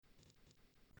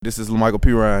This is Michael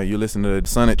P. Ryan. You're listening to the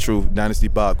Son of Truth Dynasty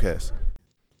Bobcast.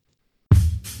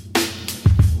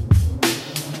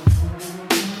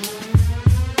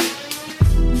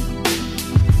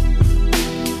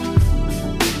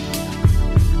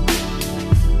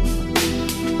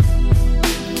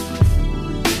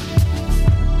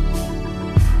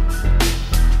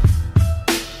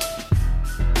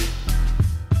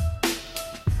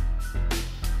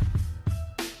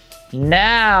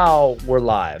 Now we're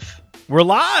live. We're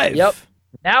live. Yep.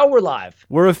 Now we're live.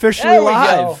 We're officially There we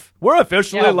live. go. We're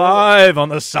officially Yeah, live on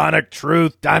the Sonic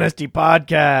Truth Dynasty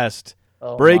Podcast.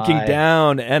 Oh, Breaking my.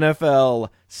 down NFL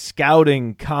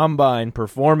scouting combine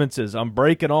performances. I'm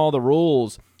breaking all the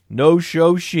rules. No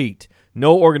show sheet.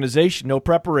 No organization. No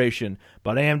preparation.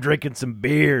 But I am drinking some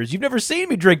beers. You've never seen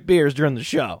me drink beers during the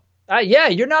show. Yeah,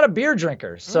 you're not a beer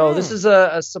drinker, so this is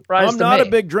a surprise I'm to not me. a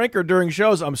big drinker during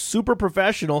shows. I'm super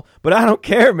professional, but I don't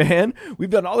care, man. We've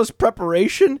done all this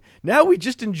preparation. Now we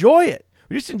just enjoy it.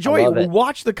 We just enjoy love it. We it.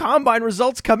 watch the combine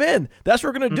results come in. That's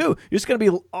what we're going to do. It's going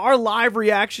to be our live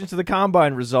reactions to the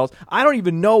combine results. I don't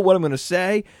even know what I'm going to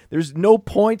say. There's no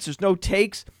points. There's no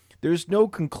takes. There's no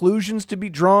conclusions to be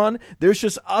drawn. There's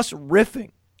just us riffing.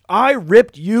 I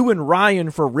ripped you and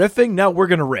Ryan for riffing. Now we're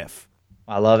going to riff.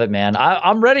 I love it, man.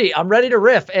 I'm ready. I'm ready to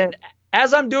riff. And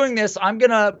as I'm doing this, I'm going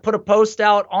to put a post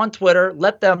out on Twitter,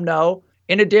 let them know,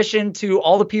 in addition to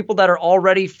all the people that are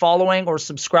already following or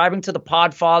subscribing to the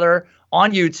Podfather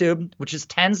on YouTube, which is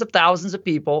tens of thousands of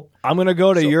people. I'm going to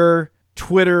go to your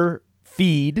Twitter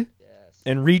feed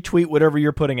and retweet whatever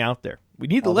you're putting out there. We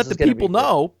need to let the people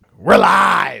know we're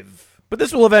live. But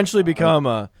this will eventually become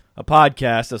a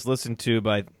podcast that's listened to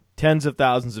by tens of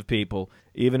thousands of people,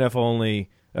 even if only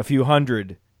a few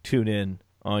hundred tune in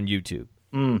on YouTube.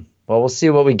 Well, we'll see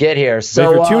what we get here. But So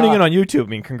if you're tuning in on YouTube, I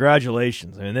mean,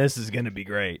 congratulations. I mean, this is going to be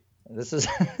great. This is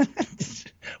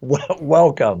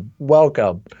welcome.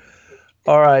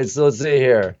 All right, so let's see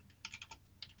here.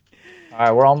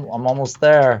 All right, I'm almost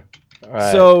there. All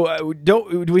right. So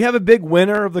do we have a big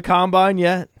winner of the combine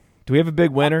yet? Do we have a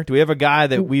big winner? Do we have a guy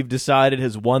that we've decided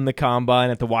has won the combine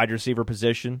at the wide receiver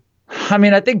position? I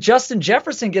mean, I think Justin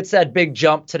Jefferson gets that big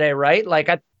jump today, right?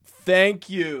 Thank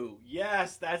you.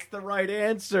 Yes, that's the right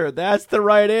answer. That's the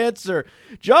right answer.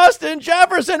 Justin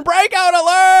Jefferson, breakout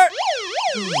alert!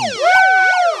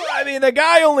 I mean, the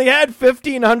guy only had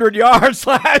 1,500 yards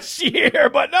last year,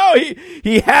 but no,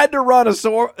 he had to run a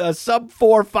sub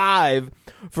 4.5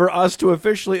 for us to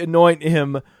officially anoint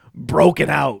him broken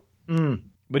out.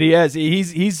 But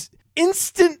he's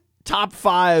instant top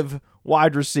 5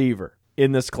 wide receiver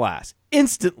in this class.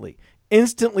 Instantly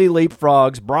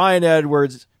leapfrogs Bryan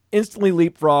Edwards, instantly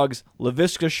leapfrogs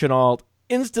Laviska Shenault,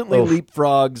 instantly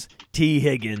leapfrogs T.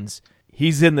 Higgins.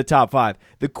 He's in the top 5.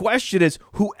 The question is,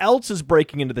 who else is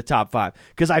breaking into the top 5?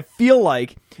 Because I feel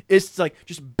like it's like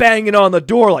just banging on the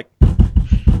door, like,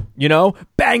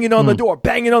 banging on the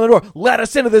door. Let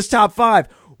us into this top 5.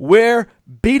 We're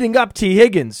beating up T.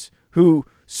 Higgins, who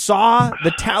saw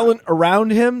the talent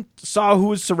around him, saw who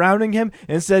was surrounding him,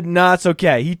 and said, nah, it's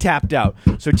okay. He tapped out.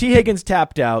 So T. Higgins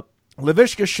tapped out.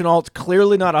 Laviska Shenault,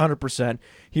 clearly not 100%.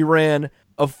 He ran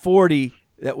a 40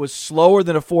 that was slower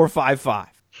than a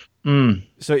 4.55.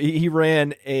 So he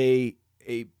ran a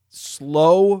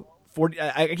slow 40.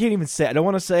 I can't even say it. I don't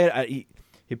want to say it.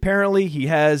 Apparently he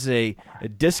has a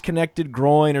disconnected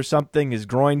groin or something. His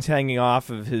groin's hanging off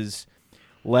of his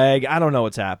leg. I don't know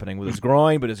what's happening with his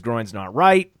groin, but his groin's not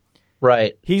right.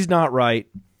 Right. He's not right.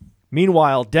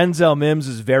 Meanwhile, Denzel Mims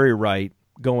is very right,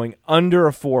 going under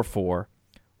a 4.4.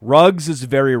 Ruggs is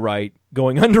very right,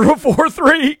 going under a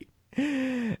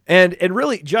 4.3. And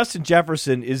really, Justin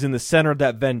Jefferson is in the center of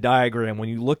that Venn diagram when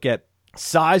you look at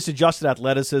size-adjusted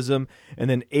athleticism and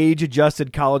then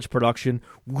age-adjusted college production.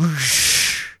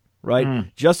 Whoosh,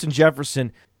 right? Justin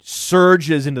Jefferson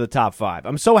surges into the top 5.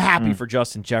 I'm so happy for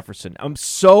Justin Jefferson. I'm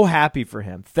so happy for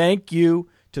him. Thank you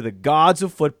to the gods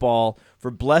of football for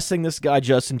blessing this guy,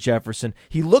 Justin Jefferson.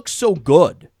 He looks so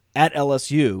good at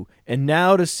LSU, and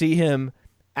now to see him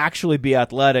actually be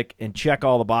athletic and check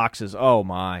all the boxes, oh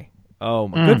my.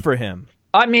 Good for him.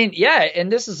 I mean, yeah,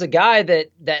 and this is a guy that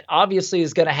obviously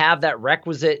is going to have that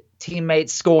requisite teammate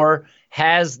score,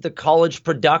 has the college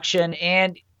production,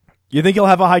 and you think he'll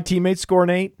have a high teammate score,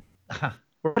 Nate?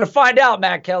 we're going to find out,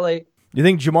 Matt Kelly. You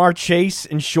think Jamar Chase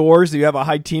ensures that you have a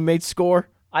high teammate score?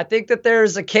 I think that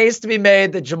there's a case to be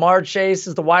made that Jamar Chase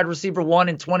is the wide receiver 1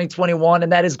 in 2021,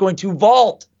 and that is going to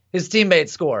vault his teammate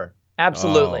score.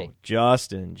 Absolutely. Oh,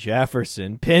 Justin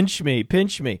Jefferson, pinch me.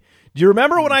 Do you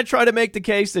remember when I tried to make the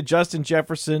case that Justin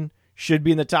Jefferson should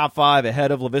be in the top 5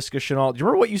 ahead of Laviska Shenault? Do you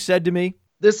remember what you said to me?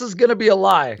 This is going to be a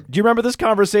lie. Do you remember this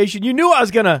conversation? You knew I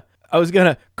was going to I was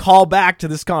gonna call back to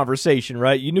this conversation,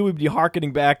 right? You knew we'd be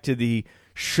hearkening back to the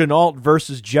Shenault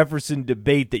versus Jefferson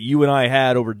debate that you and I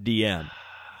had over DM.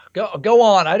 Go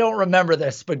on. I don't remember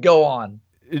this, but go on.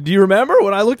 Do you remember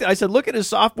when I said, look at his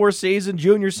sophomore season,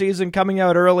 junior season, coming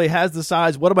out early, has the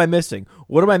size. What am I missing?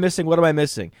 What am I missing? What am I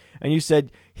missing? And you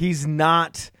said he's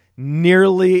not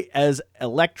nearly as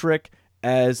electric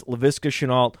as Laviska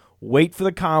Shenault. Wait for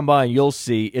the combine. You'll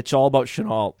see. It's all about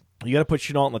Shenault. You got to put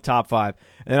Shenault in the top 5.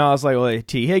 And I was like, well,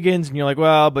 T. Higgins. And you're like,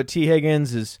 well, but T.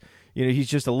 Higgins is, he's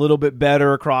just a little bit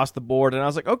better across the board. And I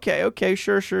was like, okay,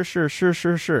 sure.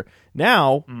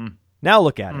 Now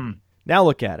look at it. Now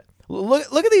look at it.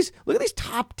 Look at these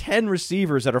top 10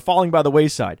 receivers that are falling by the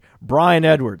wayside. Brian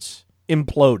Edwards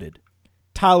imploded.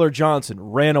 Tyler Johnson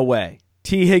ran away.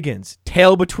 T. Higgins,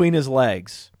 tail between his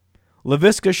legs.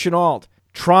 Laviska Shenault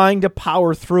trying to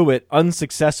power through it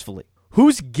unsuccessfully.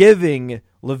 Who's giving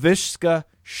Laviska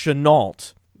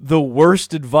Shenault the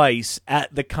worst advice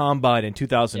at the combine in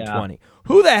 2020? Yeah.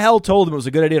 Who the hell told him it was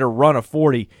a good idea to run a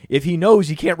 40 if he knows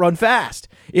he can't run fast?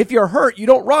 If you're hurt, you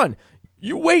don't run.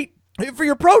 You wait for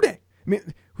your pro day. I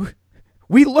mean,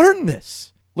 we learned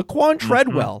this. Laquan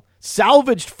Treadwell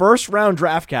salvaged first-round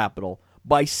draft capital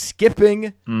by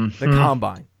skipping the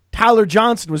combine. Tyler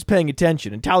Johnson was paying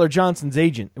attention, and Tyler Johnson's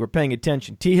agent were paying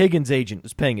attention. T. Higgins' agent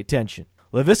was paying attention.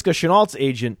 Laviska Shenault's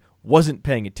agent wasn't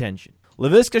paying attention.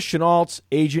 Laviska Shenault's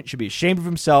agent should be ashamed of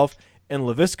himself, and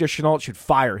Laviska Shenault should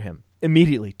fire him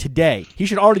immediately, today. He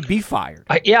should already be fired.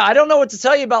 I don't know what to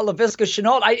tell you about Laviska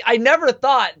Shenault. I never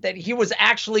thought that he was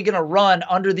actually going to run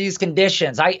under these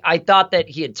conditions. I thought that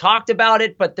he had talked about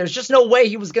it, but there's just no way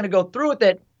he was going to go through with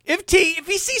it. If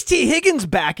he sees T. Higgins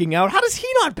backing out, how does he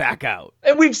not back out?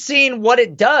 And we've seen what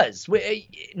it does.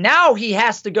 Now he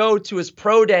has to go to his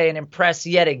pro day and impress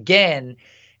yet again.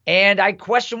 And I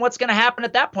question what's going to happen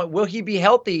at that point. Will he be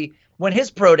healthy when his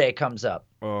pro day comes up?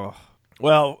 Oh,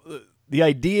 well, the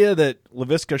idea that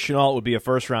Laviska Shenault would be a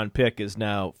first-round pick is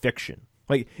now fiction.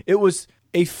 Like, it was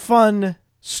a fun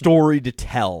story to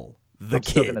tell the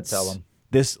kids. Still gonna tell them.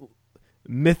 This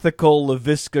mythical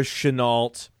Laviska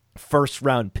Shenault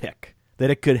first-round pick,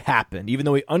 that it could happen, even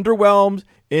though he underwhelmed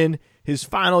in his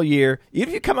final year. Even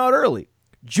if you come out early,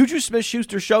 Juju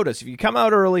Smith-Schuster showed us, if you come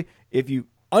out early, if you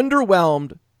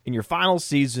underwhelmed in your final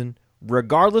season,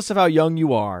 regardless of how young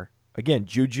you are, again,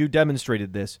 Juju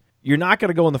demonstrated this, you're not going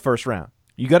to go in the first round.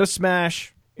 You got to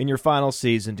smash in your final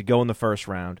season to go in the first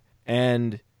round,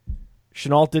 and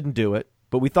Shenault didn't do it,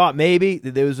 but we thought maybe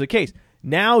that there was a case.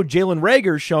 Now Jalen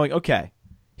Reagor's showing, okay,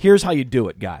 here's how you do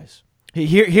it, guys.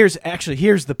 Here's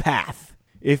the path.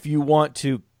 If you want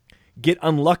to get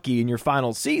unlucky in your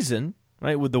final season,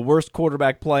 right, with the worst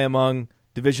quarterback play among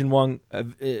Division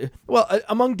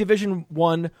among Division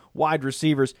I wide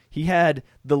receivers, he had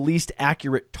the least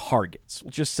accurate targets.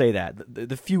 We'll just say that.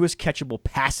 The fewest catchable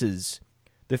passes,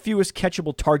 the fewest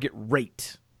catchable target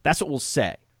rate. That's what we'll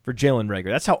say for Jalen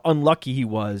Reagor. That's how unlucky he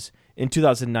was in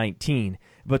 2019.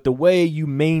 But the way you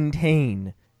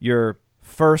maintain your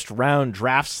first-round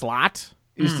draft slot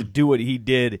is to do what he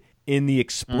did in the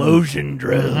explosion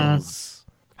drills.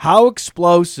 How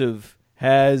explosive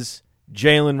has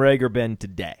Jalen Reagor been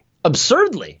today?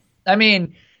 Absurdly. I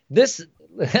mean, there's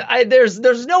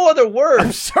no other word.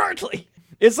 Absurdly.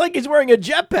 It's like he's wearing a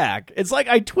jetpack. It's like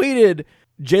I tweeted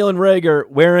Jalen Reagor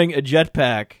wearing a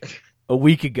jetpack a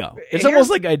week ago. It's almost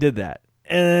like I did that.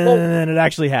 And it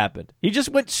actually happened. He just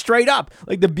went straight up.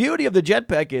 Like, the beauty of the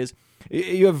jetpack is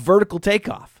you have vertical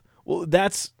takeoff. Well,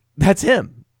 that's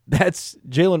him. That's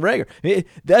Jalen Reagor.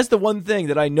 That's the one thing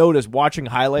that I noticed watching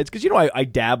highlights, because I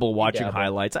dabble watching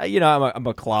highlights. I'm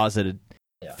a closeted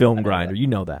film grinder. You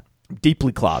know that. I'm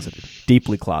deeply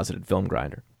closeted film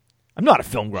grinder. I'm not a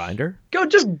film grinder.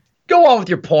 Just go on with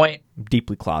your point. I'm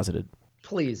deeply closeted.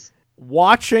 Please.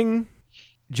 Watching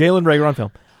Jalen Reagor on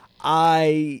film,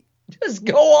 just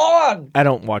go on. I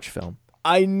don't watch film.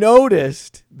 I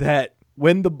noticed that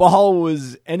when the ball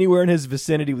was anywhere in his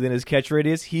vicinity within his catch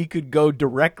radius, he could go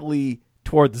directly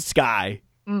toward the sky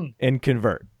and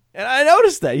convert. And I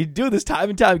noticed that. He'd do this time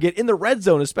and time again, in the red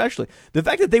zone especially. The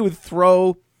fact that they would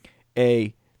throw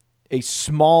a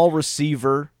small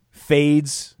receiver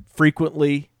fades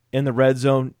frequently in the red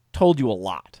zone told you a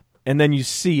lot. And then you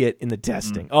see it in the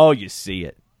testing. Oh, you see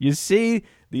it. You see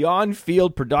the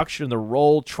on-field production and the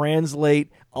role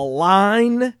translate,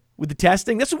 align with the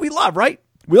testing. That's what we love, right?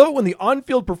 We love it when the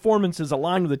on-field performances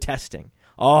align with the testing.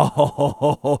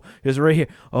 Oh, here's right here.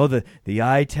 Oh, the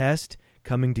eye test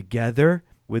coming together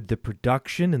with the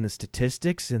production and the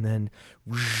statistics, and then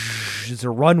there's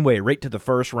a runway right to the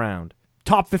first round.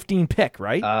 Top 15 pick,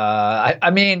 right?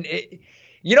 I mean,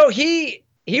 he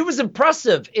he was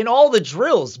impressive in all the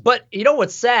drills. But you know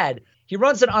what's sad? He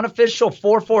runs an unofficial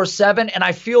 4.47, and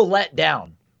I feel let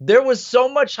down. There was so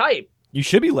much hype. You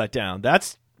should be let down.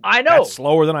 I know. That's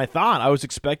slower than I thought. I was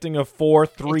expecting a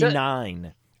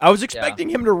 4.39. I was expecting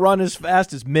him to run as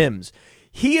fast as Mims.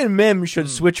 He and Mims should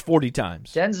switch 40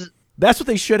 times. That's what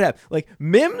they should have. Like,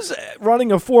 Mims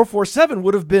running a 4.47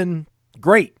 would have been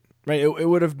great, right? It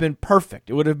would have been perfect.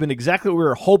 It would have been exactly what we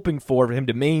were hoping for him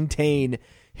to maintain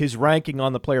his ranking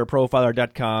on the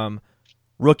playerprofiler.com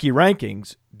rookie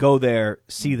rankings. Go there,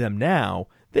 see them now.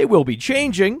 They will be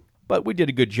changing, but we did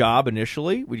a good job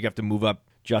initially. We have to move up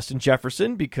Justin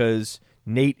Jefferson because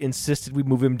Nate insisted we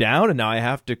move him down, and now I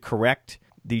have to correct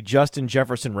the Justin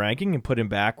Jefferson ranking and put him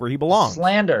back where he belongs.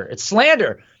 Slander. It's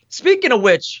slander. Speaking of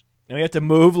which, and we have to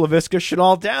move Laviska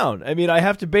Shenault down. I mean, I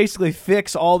have to basically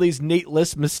fix all these Nate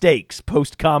List mistakes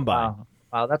post-combine.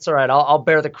 Wow, that's all right. I'll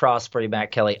bear the cross for you,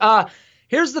 Matt Kelly.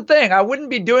 Here's the thing. I wouldn't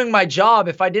be doing my job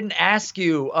if I didn't ask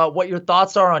you what your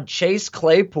thoughts are on Chase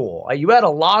Claypool. You had a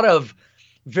lot of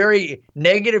very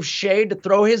negative shade to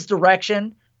throw his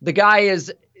direction. The guy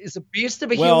is a beast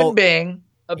of a human being.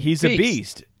 He's a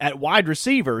beast. At wide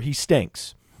receiver, he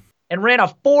stinks. And ran a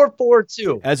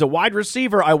 4.42. As a wide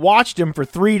receiver, I watched him for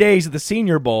 3 days at the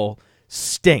Senior Bowl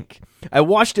stink. I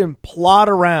watched him plod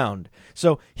around.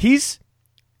 So he's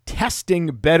testing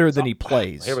better than he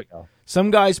plays. Here we go.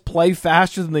 Some guys play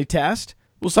faster than they test.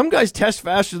 Well, some guys test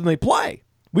faster than they play.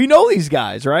 We know these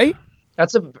guys, right?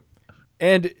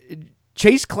 And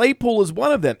Chase Claypool is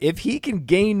one of them. If he can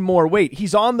gain more weight,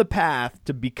 he's on the path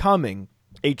to becoming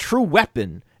a true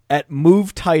weapon at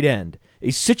move tight end, a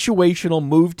situational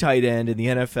move tight end in the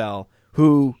NFL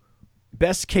who,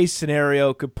 best case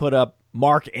scenario, could put up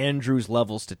Mark Andrews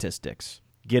level statistics,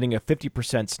 getting a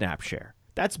 50% snap share.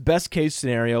 That's best case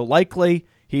scenario. Likely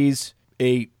he's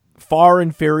a far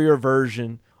inferior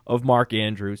version of Mark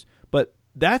Andrews, but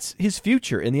that's his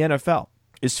future in the NFL,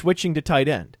 is switching to tight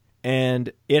end.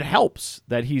 And it helps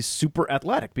that he's super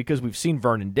athletic because we've seen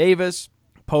Vernon Davis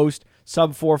post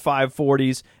sub 4.5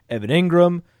 40s, Evan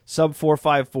Ingram sub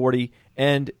 4.5 40,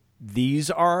 and these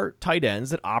are tight ends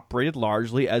that operated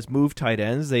largely as move tight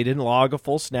ends. They didn't log a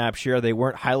full snap share. They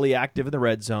weren't highly active in the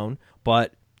red zone,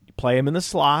 but you play them in the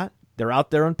slot. They're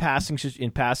out there in passing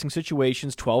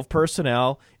situations, 12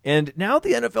 personnel, and now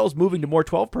the NFL is moving to more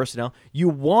 12 personnel. You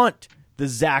want the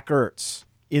Zach Ertz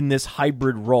in this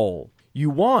hybrid role. You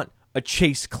want a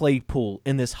Chase Claypool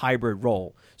in this hybrid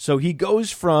role. So he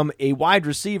goes from a wide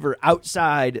receiver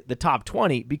outside the top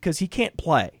 20 because he can't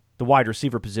play the wide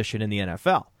receiver position in the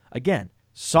NFL. Again,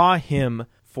 saw him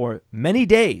for many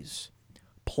days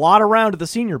plot around at the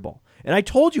Senior Bowl. And I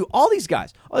told you, all these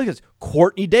guys,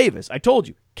 Courtney Davis, I told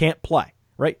you, can't play,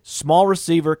 right? Small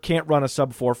receiver, can't run a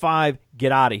sub 4.5,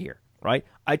 get out of here, right?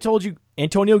 I told you,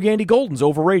 Antonio Gandy Golden's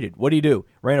overrated. What do?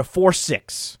 Ran a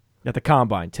 4.6 at the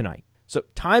Combine tonight. So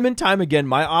time and time again,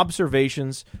 my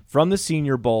observations from the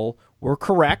Senior Bowl were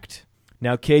correct.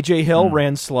 Now, KJ Hill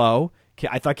ran slow.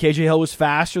 I thought KJ Hill was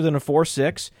faster than a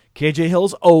 4.6. KJ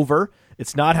Hill's over.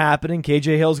 It's not happening.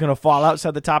 KJ Hill's going to fall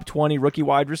outside the top 20 rookie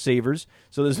wide receivers.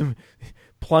 So there's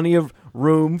plenty of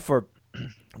room for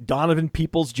Donovan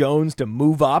Peoples-Jones to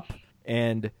move up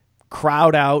and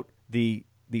crowd out the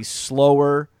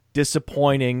slower,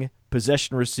 disappointing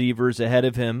possession receivers ahead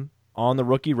of him on the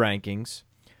rookie rankings.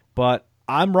 But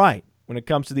I'm right when it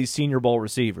comes to these Senior Bowl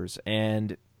receivers,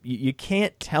 and you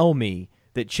can't tell me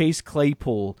that Chase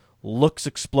Claypool looks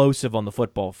explosive on the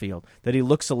football field, that he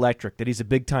looks electric, that he's a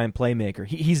big-time playmaker.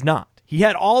 He's not. He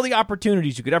had all the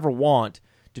opportunities you could ever want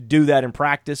to do that in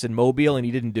practice in Mobile, and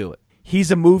he didn't do it.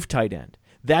 He's a move tight end.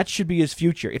 That should be his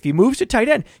future. If he moves to tight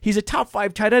end, he's a top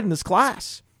 5 tight end in this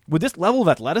class. With this level of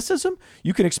athleticism,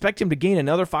 you can expect him to gain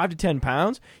another 5 to 10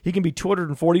 pounds. He can be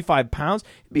 245 pounds.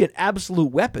 He'd be an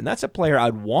absolute weapon. That's a player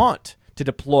I'd want to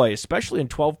deploy, especially in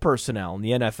 12 personnel in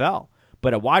the NFL.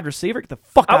 But a wide receiver, get the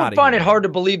fuck out of here. I would find it hard to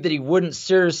believe that he wouldn't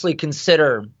seriously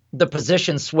consider the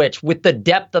position switch with the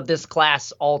depth of this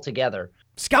class altogether.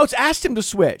 Scouts asked him to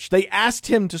switch. They asked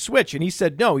him to switch, and he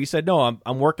said no. He said, no,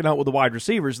 I'm working out with the wide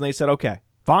receivers. And they said, okay,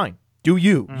 fine. Do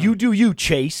you. You do you,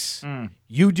 Chase.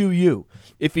 You do you.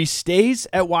 If he stays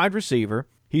at wide receiver,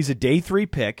 he's a day 3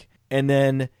 pick, and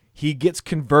then he gets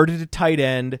converted to tight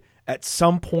end at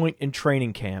some point in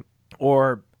training camp,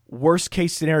 or worst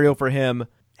case scenario for him,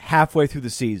 halfway through the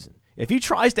season. If he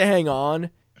tries to hang on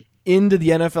into the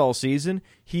NFL season,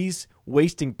 he's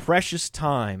wasting precious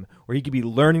time where he could be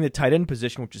learning the tight end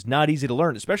position, which is not easy to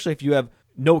learn, especially if you have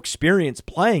no experience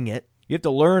playing it. You have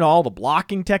to learn all the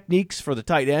blocking techniques for the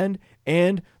tight end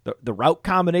and the route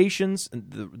combinations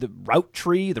and the route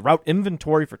tree, the route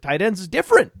inventory for tight ends is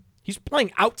different. He's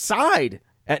playing outside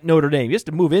at Notre Dame. He has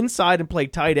to move inside and play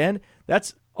tight end.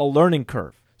 That's a learning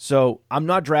curve. So I'm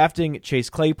not drafting Chase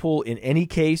Claypool in any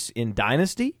case in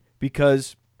Dynasty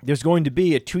because there's going to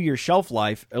be a 2-year shelf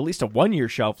life, at least a 1-year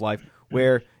shelf life,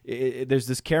 where there's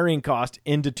this carrying cost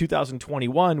into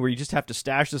 2021 where you just have to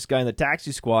stash this guy in the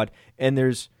taxi squad, and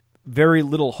there's very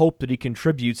little hope that he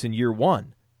contributes in year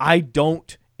 1. I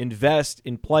don't invest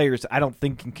in players I don't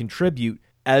think can contribute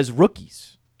as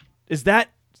rookies. Is that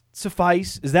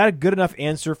suffice? Is that a good enough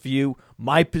answer for you?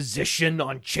 My position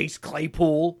on Chase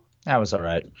Claypool? That was all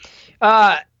right.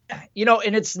 And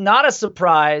it's not a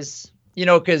surprise,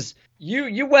 because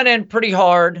you went in pretty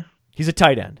hard. He's a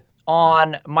tight end.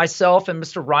 On myself and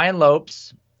Mr. Ryan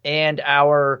Lopes and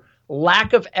our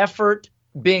lack of effort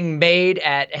being made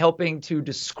at helping to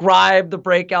describe the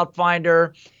Breakout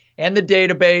Finder and the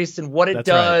database and what it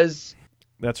does.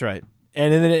 Right. That's right.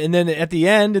 And then at the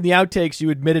end, in the outtakes,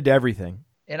 you admitted to everything.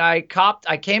 And I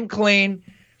came clean.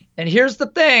 And here's the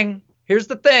thing.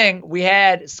 We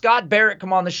had Scott Barrett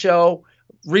come on the show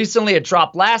recently. It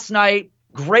dropped last night.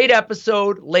 Great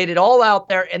episode. Laid it all out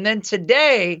there. And then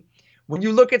today, when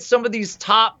you look at some of these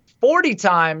top 40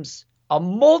 times, a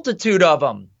multitude of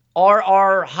them are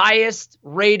our highest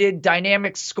rated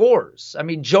dynamic scores. I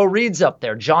mean, Joe Reed's up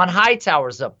there. John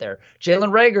Hightower's up there.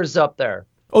 Jalen Reagor's up there.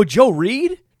 Oh, Joe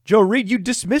Reed? Joe Reed, you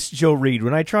dismissed Joe Reed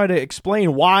when I tried to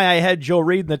explain why I had Joe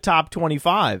Reed in the top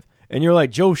 25. And you're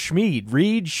like, Joe Schmeed,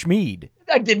 Reed Schmeed.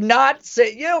 I did not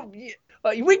say,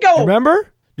 we go.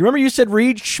 Remember? You remember you said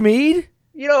Reed Schmeed?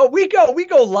 We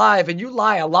go live and you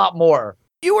lie a lot more.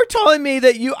 You were telling me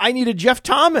that I needed Jeff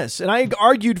Thomas, and I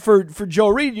argued for Joe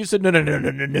Reed. You said no, it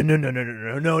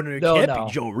can't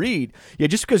be Joe Reed. Yeah,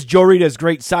 just because Joe Reed has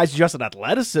great size, adjusted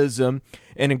athleticism,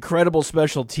 and incredible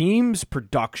special teams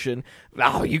production.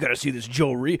 Oh, you got to see this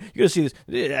Joe Reed. You got to see this.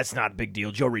 That's not a big deal.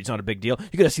 Joe Reed's not a big deal.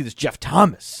 You got to see this Jeff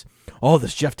Thomas. Oh,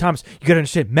 this Jeff Thomas. You got to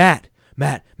understand, Matt.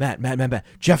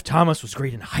 Jeff Thomas was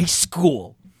great in high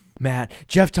school. Matt,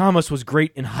 Jeff Thomas was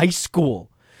great in high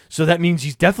school. So that means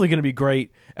he's definitely going to be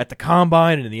great at the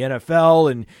combine and in the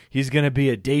NFL, and he's going to be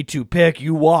a day 2 pick.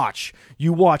 You watch.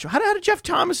 How did Jeff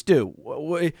Thomas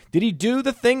do? Did he do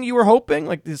the thing you were hoping,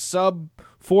 like the sub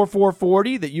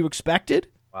 4.40 that you expected?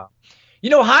 Wow.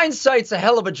 Hindsight's a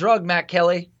hell of a drug, Matt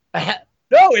Kelly.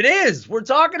 No, it is. We're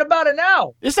talking about it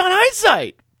now. It's not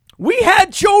hindsight. We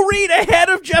had Joe Reed ahead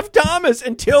of Jeff Thomas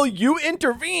until you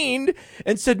intervened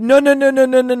and said, no. And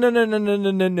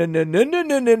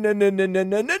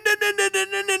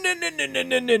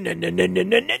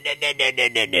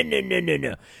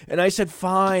I said,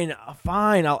 fine,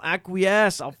 I'll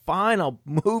acquiesce. I'll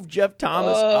move Jeff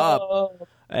Thomas up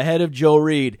ahead of Joe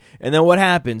Reed. And then what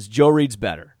happens? Joe Reed's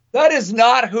better. That is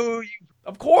not who you...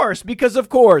 Of course,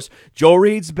 Joe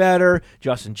Reed's better,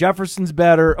 Justin Jefferson's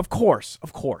better, of course.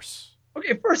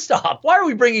 Okay, first off, why are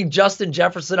we bringing Justin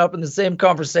Jefferson up in the same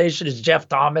conversation as Jeff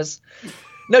Thomas?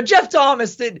 Now, Jeff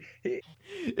Thomas did...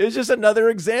 It's just another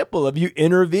example of you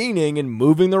intervening and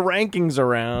moving the rankings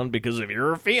around because of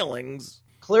your feelings.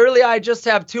 Clearly, I just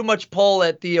have too much pull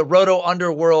at the Roto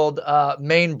Underworld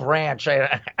main branch,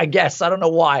 I guess. I don't know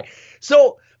why.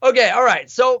 So, okay, all right.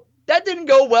 So that didn't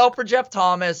go well for Jeff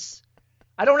Thomas.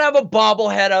 I don't have a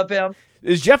bobblehead of him.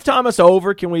 Is Jeff Thomas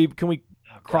over? Can we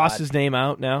cross his name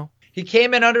out now? He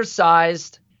came in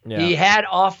undersized. Yeah. He had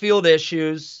off-field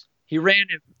issues. He ran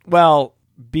it. Well,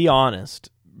 be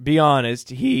honest.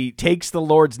 He takes the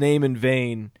Lord's name in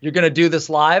vain. You're going to do this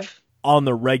live? On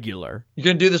the regular. You're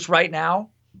going to do this right now?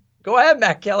 Go ahead,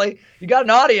 Matt Kelly. You got an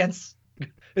audience.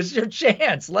 It's your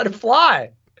chance. Let it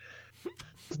fly.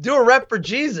 Let's do a rep for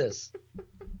Jesus.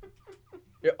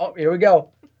 Here we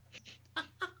go.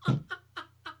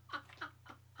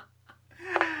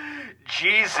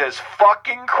 Jesus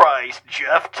fucking Christ,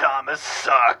 Jeff Thomas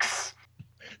sucks.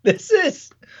 This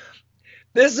is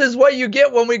what you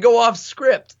get when we go off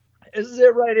script. This is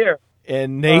it right here.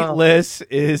 And Nate Liss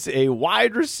is a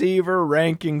wide receiver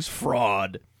rankings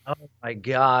fraud. Oh my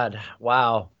God.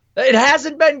 Wow. It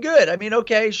hasn't been good. I mean,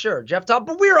 okay, sure. Jeff Thomas,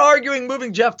 but we're arguing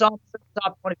moving Jeff Thomas to the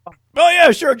top 25. Oh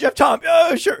yeah, sure. Jeff Thomas.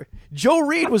 Oh, sure. Joe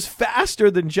Reed was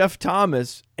faster than Jeff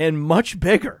Thomas and much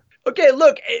bigger. Okay,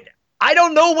 look, I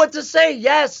don't know what to say.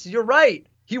 Yes, you're right.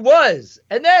 He was.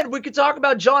 And then we could talk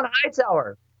about John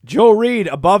Hightower. Joe Reed,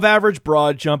 above average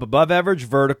broad jump, above average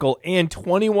vertical, and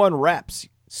 21 reps.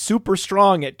 Super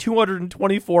strong at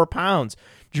 224 pounds.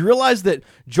 Do you realize that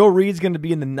Joe Reed's going to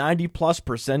be in the 90-plus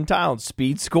percentile in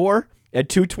speed score at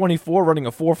 224 running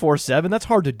a 4.47? That's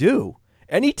hard to do.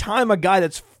 Anytime a guy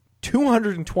that's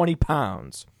 220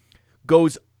 pounds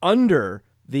goes under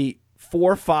the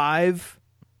 4.5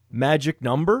 magic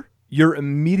number, you're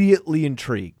immediately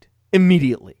intrigued.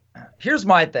 Immediately. Here's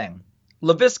my thing.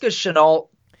 Laviska Shenault.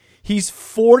 He's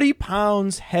 40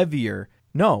 pounds heavier.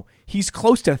 No, he's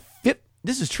close to 50.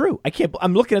 This is true.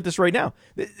 I'm looking at this right now.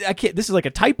 I can't. This is like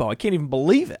a typo. I can't even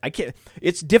believe it. I can't.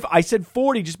 It's I said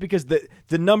 40 just because the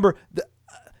number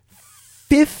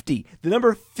 50. The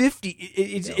number 50.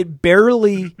 It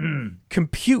barely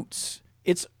computes.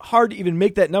 It's hard to even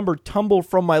make that number tumble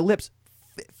from my lips.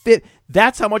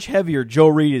 That's how much heavier Joe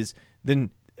Reed is than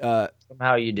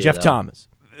Somehow you do, Jeff though. Thomas.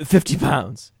 50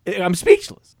 pounds. I'm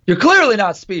speechless. You're clearly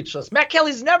not speechless. Matt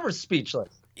Kelly's never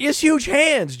speechless. He has huge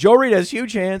hands. Joe Reed has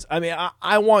huge hands. I mean,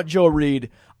 I want Joe Reed.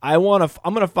 I'm going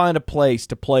to find a place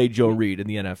to play Joe Reed in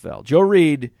the NFL. Joe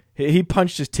Reed, he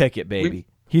punched his ticket, baby.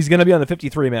 He's going to be on the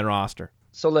 53-man roster.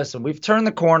 So listen, we've turned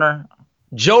the corner.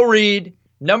 Joe Reed,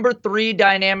 number 3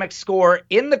 dynamic scorer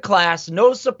in the class.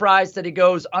 No surprise that he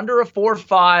goes under a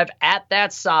 4.5 at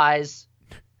that size.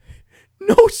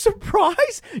 No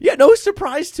surprise? Yeah, no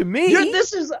surprise to me.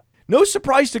 No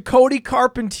surprise to Cody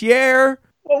Carpentier.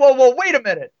 Whoa, wait a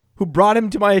minute. Who brought him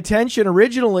to my attention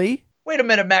originally. Wait a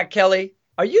minute, Matt Kelly.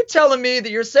 Are you telling me that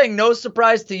you're saying no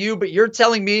surprise to you, but you're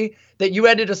telling me that you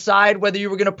had to decide whether you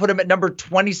were going to put him at number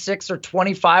 26 or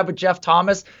 25 with Jeff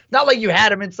Thomas? Not like you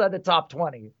had him inside the top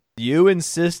 20. You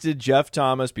insisted Jeff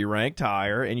Thomas be ranked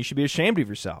higher, and you should be ashamed of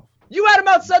yourself. You had him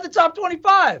outside the top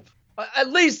 25.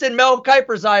 At least in Mel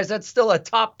Kiper's eyes, that's still a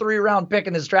top 3 round pick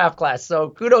in this draft class.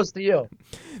 So kudos to you.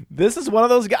 This is one of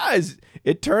those guys.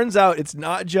 It turns out it's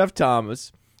not Jeff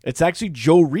Thomas. It's actually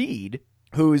Joe Reed,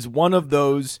 who is one of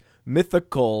those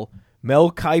mythical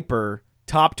Mel Kiper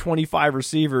top 25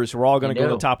 receivers who are all going to go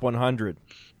in the top 100.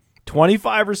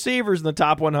 25 receivers in the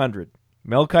top 100.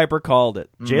 Mel Kiper called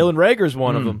it. Jalen Reagor's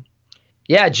one of them.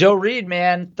 Yeah, Joe Reed,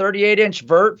 man, 38-inch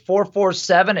vert,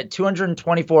 4.47 at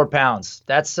 224 pounds.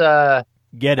 That's Get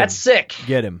him. That's sick.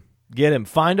 Get him.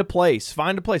 Find a place.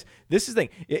 This is the thing.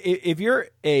 If you're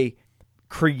a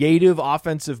creative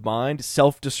offensive mind,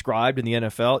 self-described in the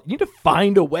NFL, you need to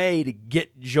find a way to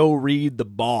get Joe Reed the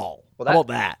ball. How about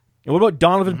that? And what about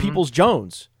Donovan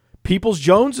Peoples-Jones?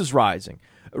 Peoples-Jones is rising.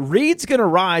 Reed's going to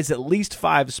rise at least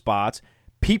 5 spots.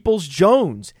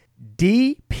 Peoples-Jones,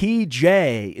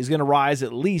 DPJ, is going to rise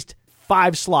at least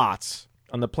 5 slots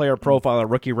on the player profile and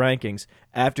rookie rankings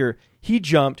after he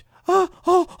jumped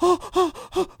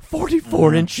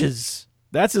 44 inches.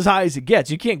 That's as high as it gets.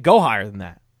 You can't go higher than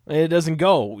that. It doesn't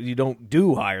go. You don't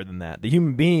do higher than that. The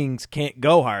human beings can't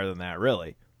go higher than that,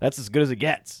 really. That's as good as it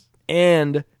gets.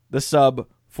 And the sub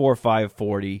 4.5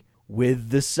 40 with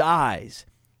the size.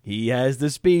 He has the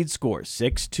speed score,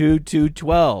 6'2",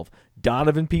 212.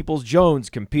 Donovan Peoples-Jones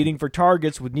competing for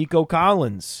targets with Nico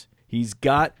Collins. He's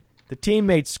got the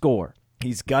teammate score.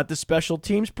 He's got the special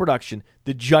teams production,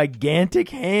 the gigantic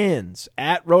hands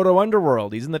at Roto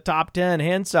Underworld. He's in the top 10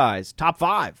 hand size, top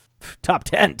 5, top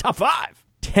 10, top 5.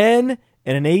 10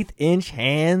 and an 1/8 inch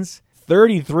hands,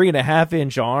 33 and a half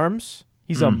inch arms.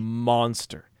 He's a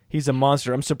monster. He's a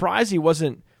monster. I'm surprised he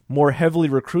wasn't more heavily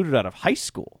recruited out of high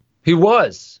school. He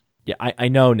was. Yeah, I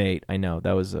know, Nate. I know.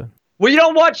 That was a Well, you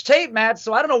don't watch tape, Matt,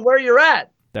 so I don't know where you're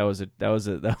at. That was a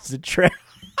trick.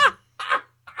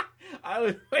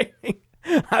 I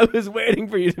was waiting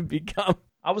for you to become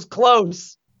I was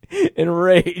close.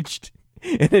 enraged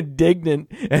and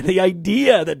indignant at the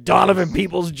idea that Donovan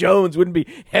Peoples-Jones wouldn't be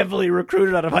heavily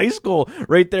recruited out of high school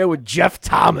right there with Jeff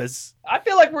Thomas. I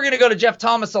feel like we're going to go to Jeff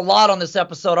Thomas a lot on this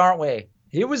episode, aren't we?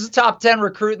 He was a top 10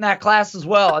 recruit in that class as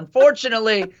well.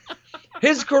 Unfortunately,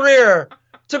 his career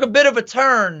took a bit of a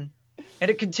turn, and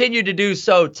it continued to do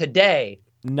so today.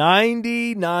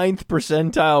 99th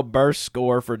percentile burst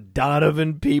score for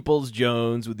Donovan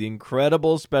Peoples-Jones with the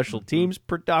incredible special teams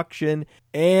production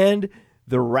and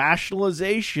the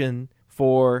rationalization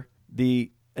for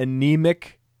the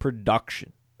anemic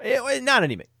production. Not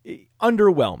anemic,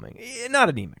 underwhelming, not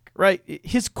anemic, right?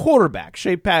 His quarterback,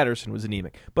 Shea Patterson, was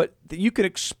anemic, but you could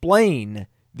explain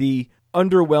the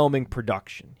underwhelming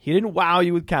production. He didn't wow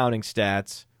you with counting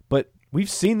stats, but we've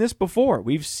seen this before.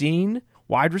 We've seen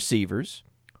wide receivers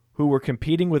who were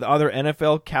competing with other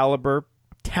NFL caliber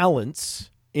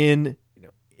talents in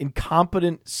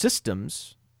incompetent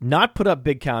systems not put up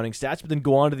big counting stats, but then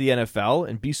go on to the NFL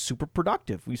and be super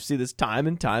productive. We see this time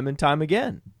and time and time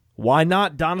again. Why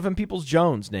not Donovan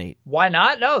Peoples-Jones, Nate? Why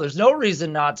not? No, there's no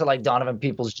reason not to like Donovan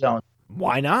Peoples-Jones.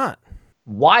 Why not?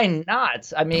 Why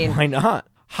not? I mean, why not?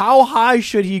 How high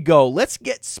should he go? Let's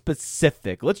get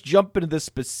specific. Let's jump into the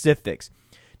specifics.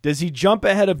 Does he jump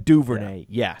ahead of Duvernay?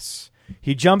 Yeah. Yes.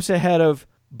 He jumps ahead of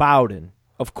Bowden,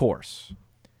 of course.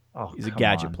 Oh, he's a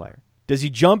gadget player. Does he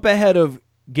jump ahead of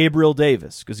Gabriel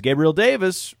Davis? Because Gabriel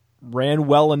Davis ran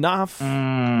well enough.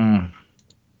 I'm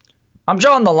I'm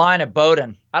drawing the line at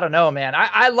Bowden. I don't know, man.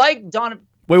 I like Donovan.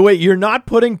 Wait, you're not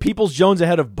putting Peoples-Jones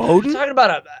ahead of Bowden? I'm talking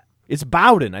about It's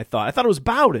Bowden, I thought. I thought it was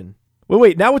Bowden.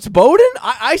 Wait, now it's Bowden?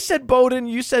 I said Bowden.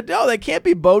 You said, no, that can't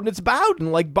be Bowden. It's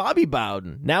Bowden, like Bobby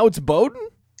Bowden. Now it's Bowden?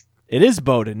 It is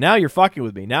Bowden. Now you're fucking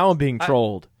with me. Now I'm being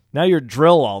trolled. Now you're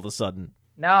drill all of a sudden.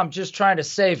 Now I'm just trying to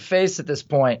save face at this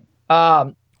point.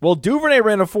 Well, Duvernay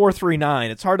ran a 4.39.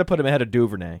 It's hard to put him ahead of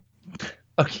Duvernay.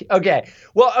 Okay.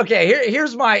 Well, okay.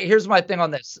 Here's my thing on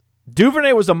this.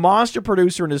 Duvernay was a monster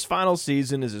producer in his final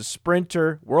season as a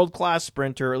sprinter, world-class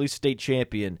sprinter, at least state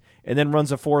champion, and then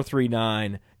runs a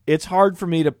 4.39. It's hard for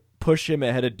me to push him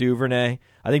ahead of Duvernay.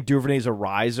 I think Duvernay's a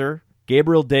riser.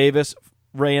 Gabriel Davis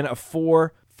ran a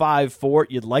 4.54.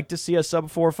 You'd like to see a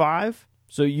sub 4.5.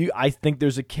 So I think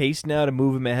there's a case now to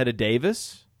move him ahead of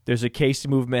Davis. There's a case to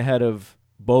move him ahead of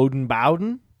Bowden.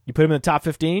 You put him in the top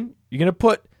 15. You're going to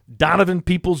put Donovan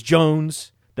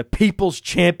Peoples-Jones, the people's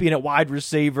champion at wide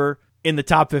receiver, in the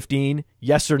top 15?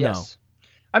 Yes or no?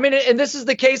 I mean, and this is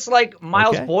the case like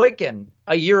Miles Boykin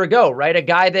a year ago, right? A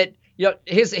guy that,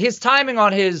 his timing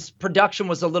on his production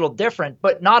was a little different,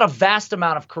 but not a vast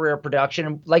amount of career production.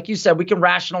 And like you said, we can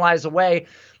rationalize away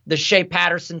the Shea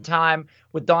Patterson time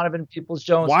with Donovan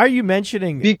Peoples-Jones. Why are you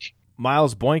mentioning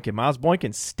Miles Boykin? Miles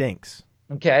Boykin stinks.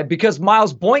 Okay, because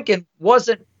Miles Boykin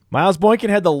wasn't. Miles Boykin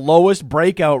had the lowest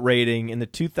breakout rating in the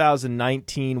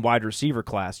 2019 wide receiver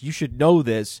class. You should know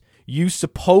this. You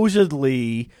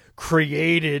supposedly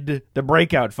created the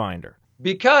breakout finder.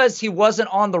 Because he wasn't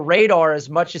on the radar as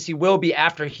much as he will be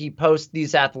after he posts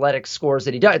these athletic scores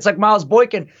that he does. It's like Miles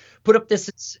Boykin put up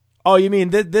this. Oh, you mean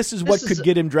this is what could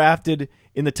get him drafted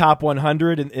in the top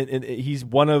 100, and he's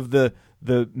one of the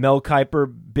Mel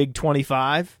Kiper Big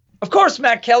 25? Of course,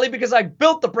 Matt Kelly, because I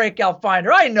built the breakout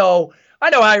finder. I know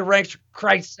how he ranks, for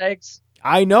Christ's sakes.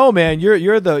 I know, man.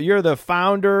 You're the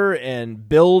founder and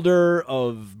builder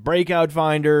of Breakout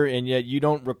Finder, and yet you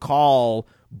don't recall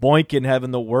Boykin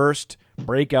having the worst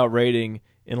breakout rating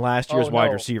in last year's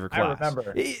wide receiver class. I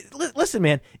remember. Listen,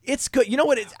 man, it's good. You know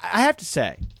what? I have to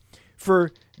say,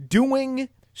 for doing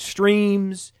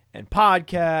streams and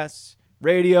podcasts,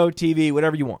 radio, TV,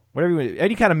 whatever you want,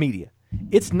 any kind of media,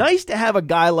 it's nice to have a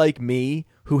guy like me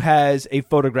who has a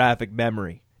photographic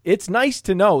memory. It's nice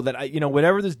to know that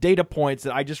whenever there's data points,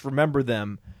 that I just remember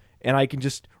them and I can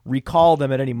just recall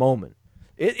them at any moment.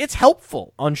 It's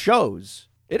helpful on shows.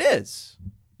 It is.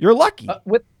 You're lucky.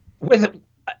 With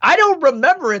I don't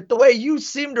remember it the way you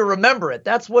seem to remember it.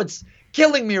 That's what's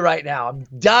killing me right now. I'm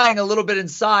dying a little bit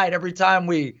inside every time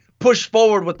we push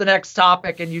forward with the next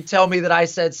topic and you tell me that I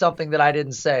said something that I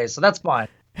didn't say. So that's fine.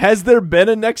 Has there been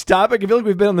a next topic? I feel like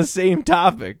we've been on the same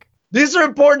topic. These are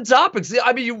important topics.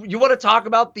 I mean, you want to talk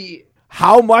about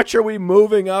how much are we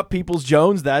moving up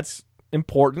Peoples-Jones? That's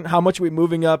important. How much are we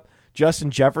moving up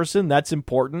Justin Jefferson? That's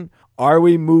important. Are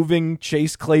we moving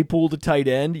Chase Claypool to tight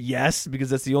end? Yes, because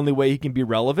that's the only way he can be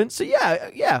relevant. So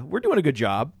yeah, we're doing a good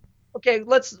job. Okay,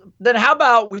 then how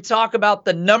about we talk about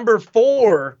the number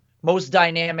 4 most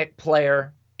dynamic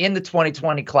player in the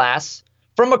 2020 class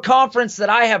from a conference that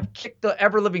I have kicked the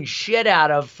ever-living shit out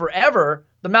of forever,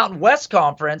 the Mountain West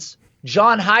Conference.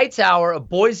 John Hightower of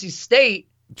Boise State.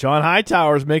 John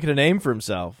Hightower is making a name for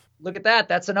himself. Look at that.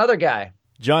 That's another guy.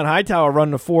 John Hightower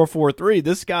running a 4.43.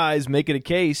 This guy's making a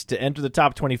case to enter the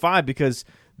top 25 because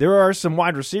there are some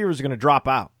wide receivers who are going to drop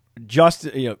out.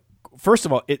 First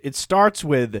of all, it starts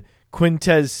with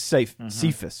Quintez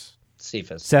Cephus.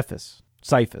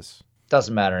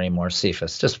 Doesn't matter anymore.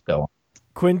 Cephus. Just go on.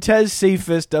 Quintez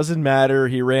Cephus doesn't matter.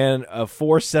 He ran a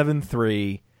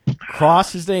 4.73.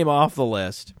 Cross his name off the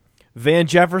list. Van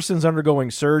Jefferson's undergoing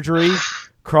surgery.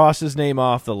 Cross his name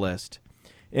off the list.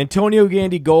 Antonio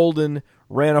Gandy Golden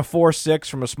ran a 4.6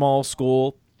 from a small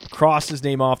school. Cross his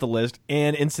name off the list.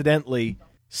 And incidentally,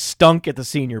 stunk at the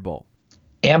Senior Bowl.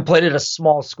 And played at a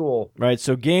small school. Right,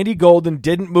 so Gandy Golden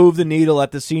didn't move the needle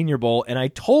at the Senior Bowl, and I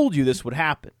told you this would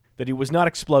happen, that he was not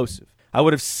explosive. I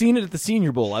would have seen it at the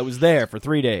Senior Bowl. I was there for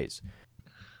 3 days.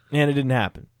 And it didn't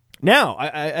happen. Now,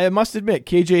 I must admit,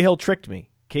 KJ Hill tricked me.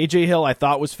 KJ Hill I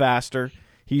thought was faster.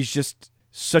 He's just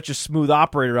such a smooth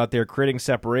operator out there creating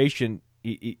separation.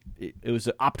 It was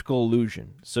an optical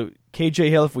illusion. So KJ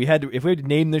Hill, if we had to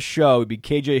name this show, it would be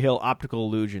KJ Hill Optical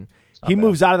Illusion. He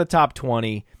moves out of the top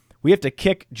 20. We have to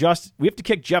kick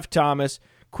Jeff Thomas,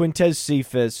 Quintez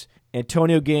Cephus,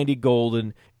 Antonio Gandy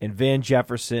Golden, and Van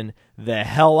Jefferson the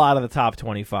hell out of the top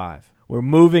 25. We're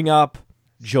moving up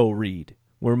Joe Reed.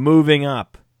 We're moving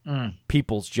up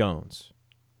Peoples-Jones.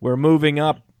 We're moving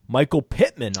up Michael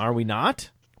Pittman, are we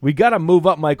not? We got to move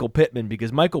up Michael Pittman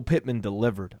because Michael Pittman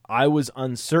delivered. I was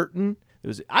uncertain.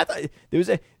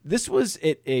 This was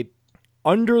a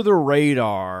under the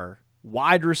radar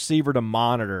wide receiver to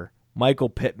monitor, Michael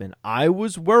Pittman. I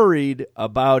was worried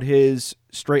about his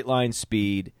straight line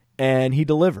speed, and he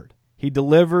delivered. He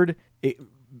delivered.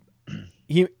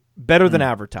 He better than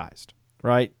advertised,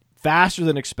 right? Faster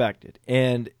than expected.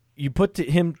 And you put the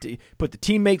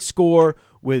teammate score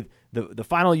with the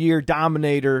final year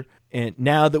dominator, and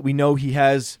now that we know he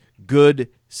has good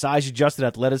size-adjusted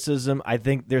athleticism, I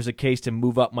think there's a case to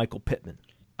move up Michael Pittman.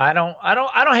 I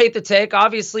don't hate the take.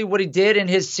 Obviously, what he did in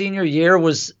his senior year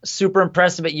was super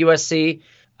impressive at USC.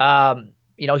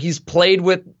 He's played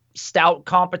with stout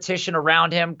competition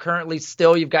around him. Currently,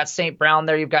 still, you've got St. Brown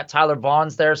there, you've got Tyler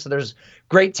Vaughn's there, so there's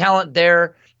great talent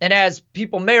there. And as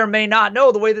people may or may not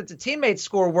know, the way that the teammate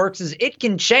score works is it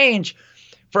can change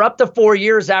for up to 4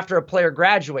 years after a player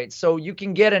graduates. So you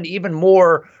can get an even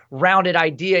more rounded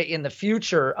idea in the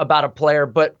future about a player.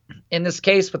 But in this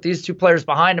case, with these two players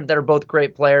behind him that are both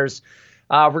great players,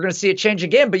 we're going to see it change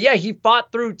again. But yeah, he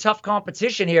fought through tough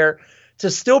competition here to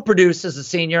still produce as a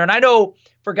senior. And I know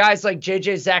for guys like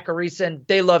JJ Zachariason,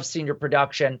 they love senior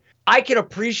production. I can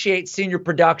appreciate senior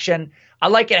production. I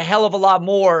like it a hell of a lot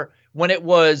more when it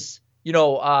was,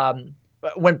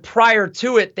 when prior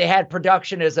to it, they had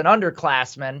production as an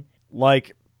underclassman.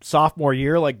 Like sophomore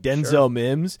year, like Denzel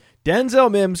Mims. Denzel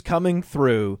Mims coming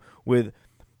through with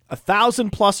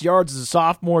 1,000+ yards as a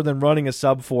sophomore, then running a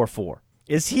sub 4.4.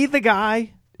 Is he the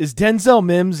guy? Is Denzel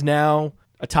Mims now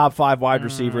a top 5 wide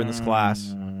receiver in this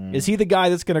class? Is he the guy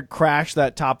that's going to crash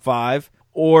that top 5,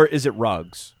 or is it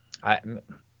Ruggs?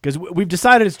 Because we've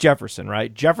decided it's Jefferson,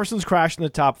 right? Jefferson's crashing the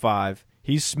top 5.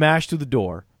 He's smashed through the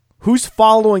door. Who's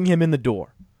following him in the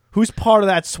door? Who's part of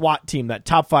that SWAT team, that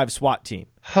top 5 SWAT team?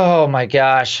 Oh, my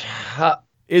gosh.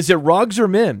 Is it Ruggs or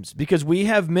Mims? Because we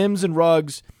have Mims and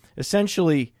Ruggs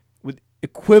essentially with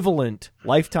equivalent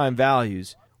lifetime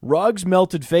values. Ruggs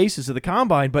melted faces of the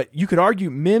combine, but you could argue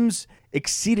Mims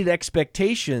exceeded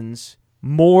expectations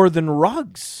more than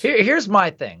Ruggs. Here's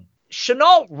my thing.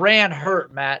 Shenault ran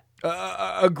hurt, Matt.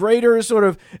 A greater sort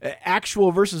of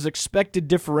actual versus expected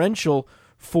differential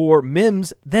for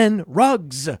Mims than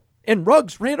Ruggs. And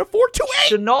Ruggs ran a 4.28.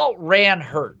 Shenault ran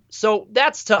hurt. So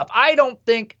that's tough. I don't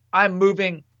think I'm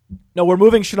moving. No, we're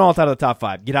moving Shenault out of the top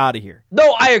 5. Get out of here.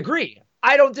 No, I agree.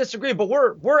 I don't disagree, but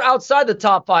we're outside the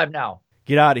top 5 now.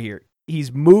 Get out of here.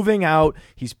 He's moving out.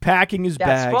 He's packing his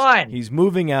bags. That's fine. He's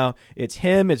moving out. It's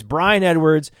him. It's Brian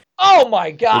Edwards. Oh,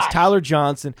 my God. It's Tyler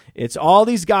Johnson. It's all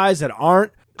these guys that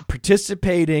aren't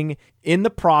participating in the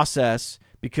process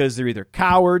because they're either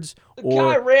cowards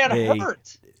or guy ran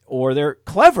hurt. Or they're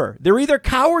clever. They're either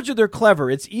cowards or they're clever.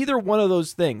 It's either one of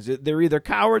those things. They're either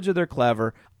cowards or they're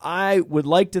clever. I would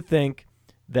like to think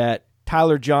that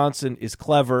Tyler Johnson is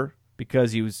clever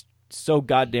because he was so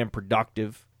goddamn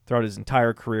productive throughout his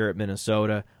entire career at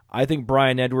Minnesota. I think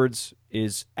Brian Edwards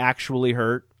is actually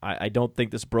hurt. I don't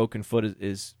think this broken foot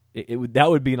that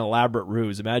would be an elaborate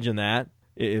ruse. Imagine that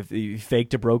if he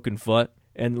faked a broken foot.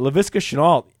 And Laviska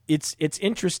Shenault, it's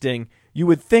interesting. You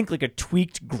would think like a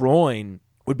tweaked groin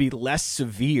would be less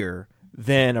severe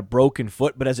than a broken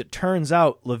foot, but as it turns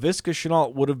out, Laviska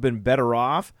Shenault would have been better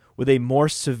off with a more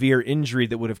severe injury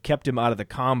that would have kept him out of the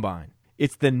combine.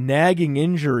 It's the nagging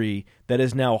injury that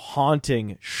is now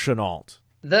haunting Shenault.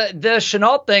 The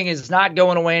Shenault thing is not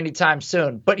going away anytime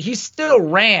soon, but he still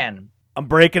ran. I'm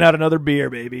breaking out another beer,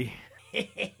 baby.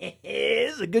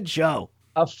 It's a good show.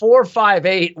 A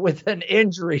 4.58 with an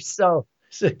injury, so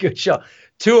it's a good show.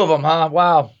 2 of them, huh?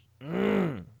 Wow.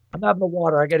 I'm having the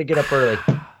water. I got to get up early.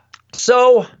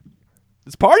 So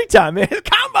it's party time, man. It's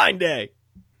combine day.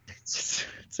 It's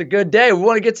a good day. We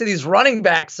want to get to these running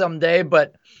backs someday,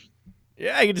 but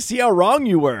yeah, I get to see how wrong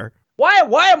you were. Why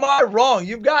am I wrong?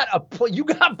 You got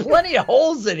plenty of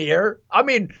holes in here. I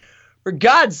mean, for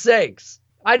God's sakes.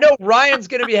 I know Ryan's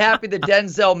going to be happy that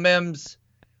Denzel Mims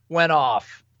went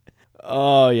off.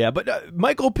 Oh, yeah. But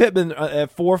Michael Pittman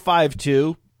at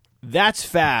 4.52, that's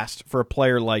fast for a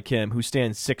player like him who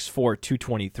stands 6'4",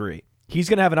 223. He's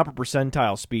going to have an upper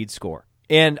percentile speed score.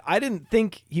 And I didn't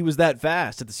think he was that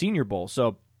fast at the Senior Bowl,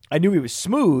 so I knew he was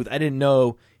smooth. I didn't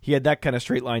know he had that kind of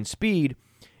straight line speed.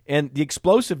 And the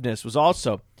explosiveness was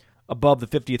also above the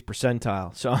 50th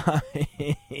percentile. So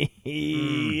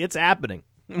it's happening.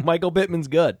 Michael Pittman's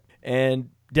good. And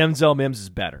Denzel Mims is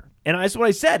better. And that's what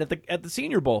I said at the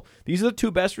Senior Bowl. These are the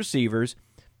 2 best receivers,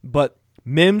 but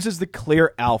Mims is the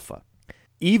clear alpha.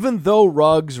 Even though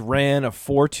Ruggs ran a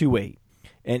 4.28,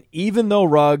 and even though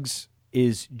Ruggs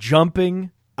is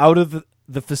jumping out of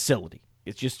the facility,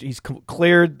 it's just he's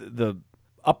cleared the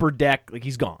upper deck, like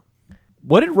he's gone.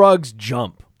 What did Ruggs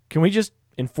jump? Can we just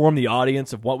inform the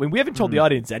audience of what we haven't told the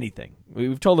audience anything?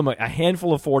 We've told them a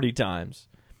handful of 40 times.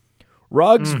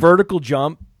 Ruggs' vertical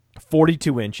jump,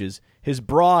 42 inches. His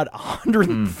broad,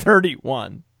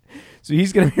 131. So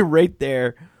he's going to be right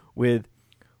there with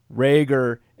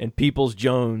Reagor and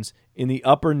Peoples-Jones in the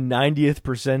upper 90th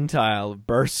percentile of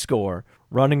burst score,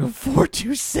 running a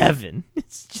 4.27.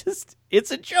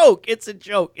 It's a joke. It's a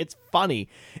joke. It's funny.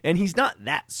 And he's not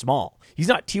that small. He's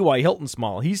not T.Y. Hilton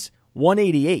small. He's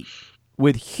 188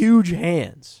 with huge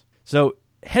hands. So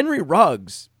Henry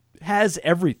Ruggs has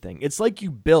everything. It's like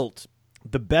you built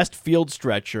the best field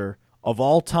stretcher of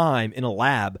all time in a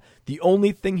lab. The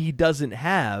only thing he doesn't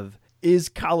have is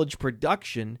college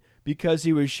production because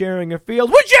he was sharing a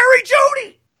field with Jerry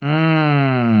Jeudy.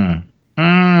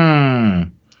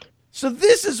 So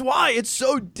this is why it's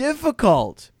so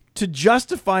difficult to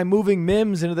justify moving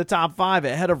Mims into the top 5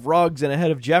 ahead of Ruggs and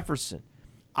ahead of Jefferson.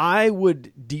 I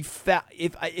would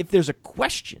if there's a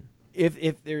question, if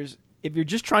you're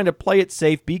just trying to play it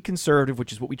safe, be conservative,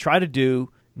 which is what we try to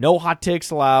do. No hot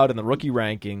takes allowed in the rookie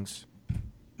rankings.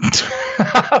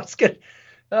 That's good.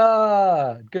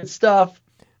 Good stuff.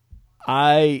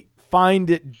 I find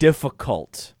it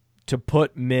difficult to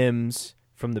put Mims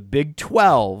from the Big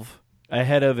 12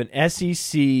 ahead of an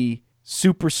SEC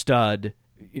super stud,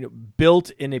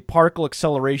 built in a particle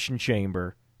acceleration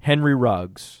chamber, Henry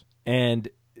Ruggs, and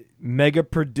mega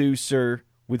producer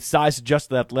with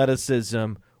size-adjusted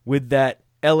athleticism with that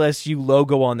LSU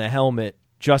logo on the helmet,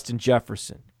 Justin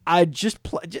Jefferson.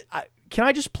 Can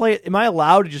I just play it? Am I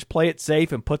allowed to just play it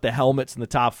safe and put the helmets in the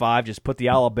top 5? Just put the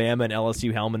Alabama and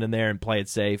LSU helmet in there and play it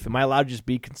safe? Am I allowed to just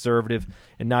be conservative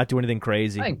and not do anything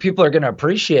crazy? I think people are going to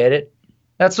appreciate it.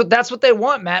 That's what they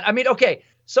want, Matt. I mean, okay,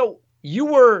 so you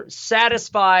were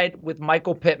satisfied with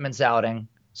Michael Pittman's outing.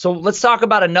 So let's talk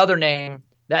about another name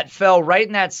that fell right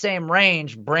in that same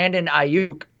range, Brandon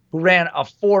Ayuk, who ran a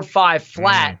 4.5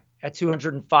 flat at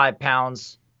 205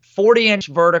 pounds, 40-inch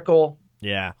vertical.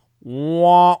 Yeah.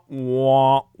 Wah,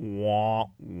 wah, wah,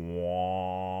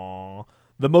 wah.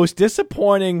 The most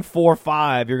disappointing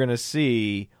 4.5 you're going to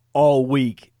see all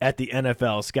week at the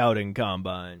NFL Scouting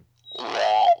Combine.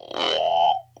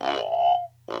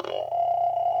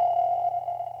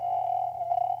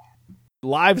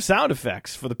 Live sound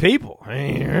effects for the people.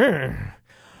 Brandon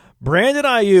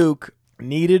Ayuk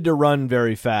needed to run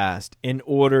very fast in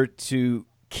order to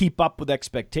keep up with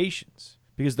expectations.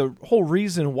 Because the whole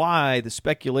reason why the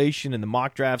speculation in the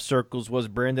mock draft circles was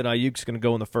Brandon Ayuk's going to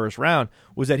go in the first round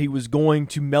was that he was going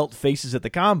to melt faces at the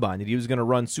combine, that he was going to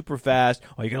run super fast.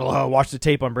 Oh, you're going to watch the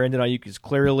tape on Brandon Ayuk. He's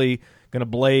clearly going to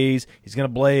blaze. He's going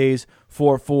to blaze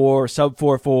 4.4, sub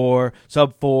 4.4,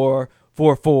 sub 4,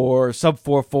 4.4, sub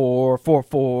 4.4,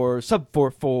 4.4, sub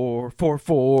 4.4,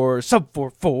 4.4, sub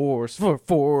 4.4,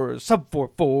 4.4, sub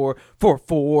 4.4,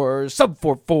 4.4, sub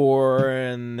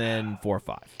 4.4, and then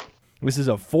 4.5. This is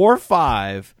a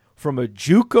 4.5 from a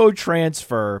JUCO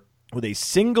transfer with a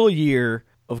single year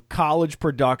of college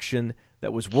production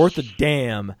that was worth a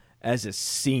damn as a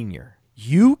senior.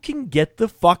 You can get the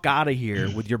fuck out of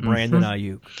here with your Brandon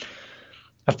Ayuk.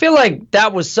 I feel like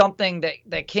that was something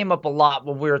that came up a lot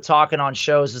when we were talking on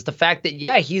shows, is the fact that,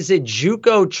 he's a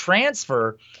JUCO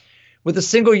transfer with a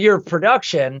single year of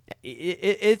production.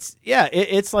 It's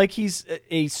like he's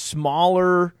a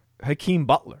smaller Hakeem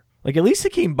Butler. Like, at least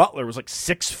Hakeem Butler was like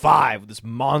 6'5" with this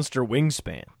monster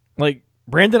wingspan. Like,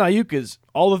 Brandon Ayuk is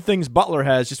all the things Butler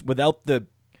has, just without the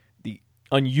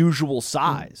unusual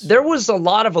size. There was a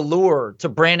lot of allure to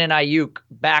Brandon Ayuk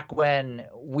back when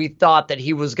we thought that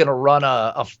he was going to run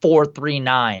a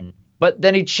 4.39. But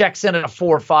then he checks in at a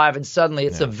 4.5, and suddenly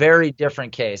it's a very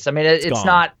different case. I mean, it's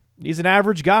not. He's an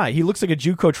average guy. He looks like a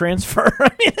JUCO transfer. I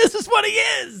mean, this is what he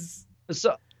is.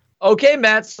 So, okay,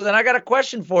 Matt, so then I got a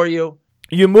question for you.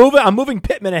 I'm moving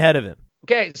Pittman ahead of him.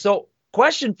 Okay, so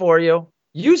question for you.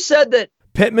 You said that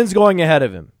Pittman's going ahead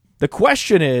of him. The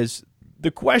question is,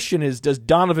 does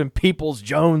Donovan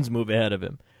Peoples-Jones move ahead of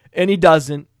him? And he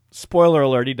doesn't. Spoiler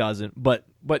alert, he doesn't. But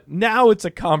now it's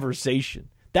a conversation.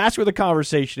 That's where the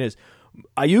conversation is.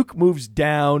 Ayuk moves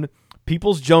down,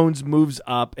 Peoples-Jones moves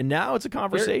up, and now it's a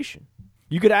conversation.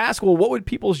 You could ask, well, what would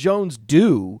Peoples-Jones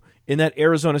do in that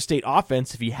Arizona State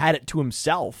offense if he had it to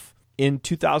himself in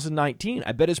 2019?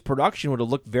 I bet his production would have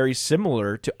looked very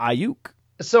similar to Ayuk.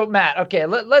 So, Matt, okay,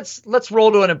 let's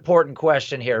roll to an important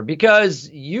question here, because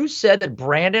you said that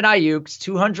Brandon Ayuk's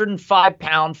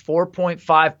 205-pound, 4.5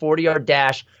 40-yard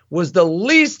dash was the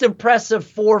least impressive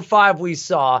 4.5 we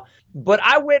saw, but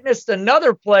I witnessed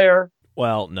another player.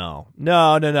 Well, no.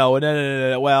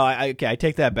 Well, I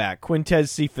take that back. Quintez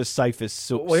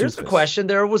Cephas. Well, here's the question.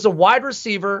 There was a wide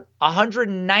receiver,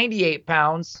 198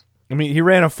 pounds. I mean, he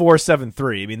ran a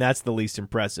 4.73. I mean, that's the least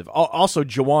impressive. Also,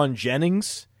 Jawan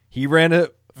Jennings, he ran a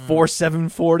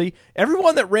 4.740.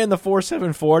 Everyone that ran the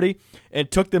 4.740 and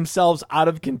took themselves out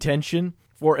of contention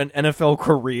for an NFL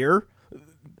career,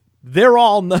 they're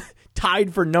all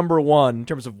tied for number one in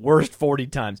terms of worst 40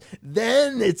 times.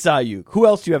 Then it's Ayuk. Who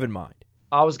else do you have in mind?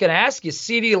 I was going to ask you,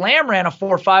 CeeDee Lamb ran a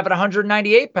 4.5 at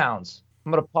 198 pounds.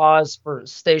 I'm going to pause for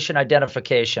station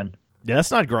identification. Yeah,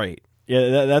 that's not great.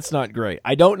 Yeah, that's not great.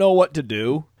 I don't know what to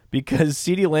do because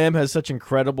CeeDee Lamb has such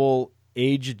incredible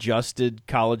age-adjusted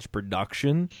college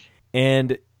production,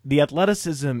 and the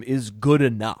athleticism is good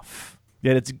enough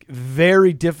that it's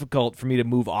very difficult for me to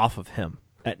move off of him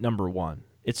at number one.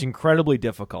 It's incredibly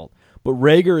difficult. But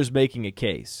Reagor is making a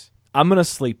case. I'm going to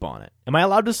sleep on it. Am I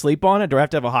allowed to sleep on it, or do I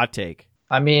have to have a hot take?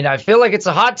 I mean, I feel like it's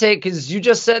a hot take because you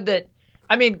just said that.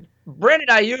 I mean, Brandon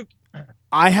Ayuk.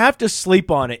 I have to sleep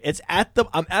on it.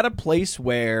 I'm at a place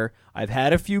where I've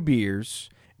had a few beers,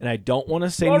 and I don't want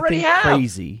to say anything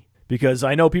crazy because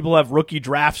I know people have rookie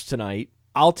drafts tonight.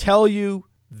 I'll tell you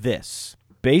this.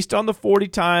 Based on the 40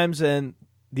 times and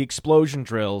the explosion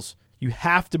drills, you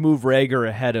have to move Reagor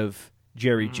ahead of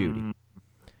Jerry Jeudy.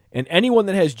 And anyone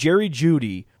that has Jerry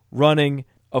Jeudy running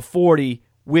a 40,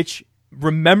 which,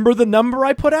 remember the number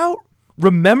I put out?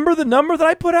 Remember the number that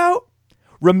I put out?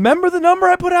 Remember the number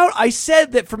I put out? I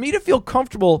said that for me to feel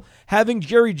comfortable having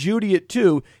Jerry Jeudy at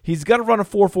 2, he's got to run a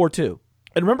 4.42.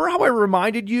 And remember how I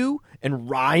reminded you and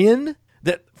Ryan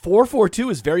that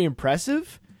 4.42 is very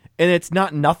impressive? And it's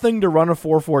not nothing to run a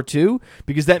 4.42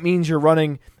 because that means you're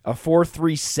running a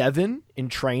 4.37 in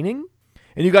training?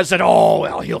 And you guys said, oh,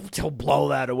 well, he'll blow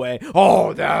that away.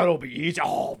 Oh, that'll be easy.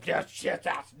 Oh, shit,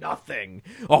 that's nothing.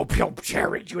 Oh,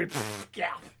 Jerry Jeudy,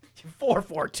 yeah,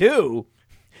 4.42.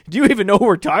 Do you even know who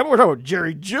we're talking about? We're talking about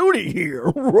Jerry Jeudy here.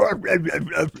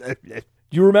 Do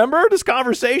you remember this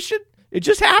conversation? It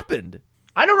just happened.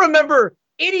 I don't remember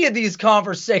any of these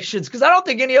conversations because I don't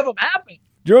think any of them happened.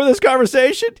 Do you remember this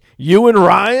conversation? You and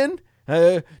Ryan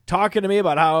talking to me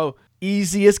about how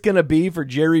easy it's going to be for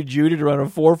Jerry Jeudy to run a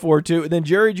 4.42, and then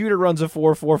Jerry Jeudy runs a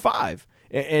 4.45,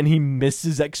 and he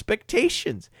misses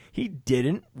expectations. He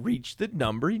didn't reach the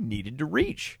number he needed to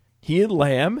reach. He and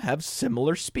Lamb have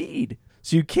similar speed,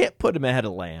 so you can't put him ahead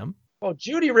of Lamb. Well,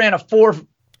 Jeudy ran a 4.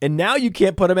 And now you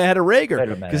can't put him ahead of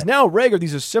Reagor because now Reagor,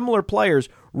 these are similar players.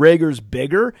 Reagor's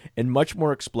bigger and much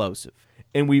more explosive.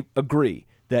 And we agree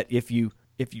that if you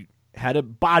had a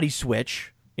body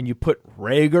switch and you put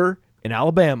Reagor in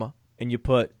Alabama and you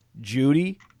put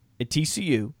Jeudy at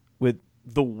TCU with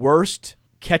the worst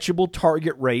catchable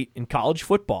target rate in college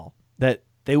football, that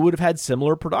they would have had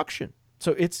similar production.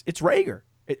 So it's Reagor.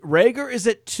 Reagor is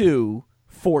at 2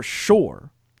 for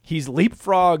sure. He's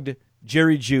leapfrogged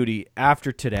Jerry Jeudy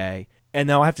after today, and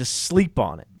now I have to sleep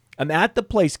on it. I'm at the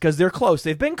place because they're close.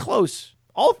 They've been close.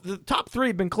 All the top 3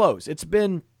 have been close. It's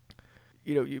been,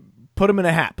 you put them in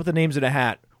a hat, put the names in a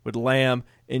hat with Lamb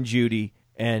and Jeudy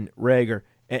and Reagor,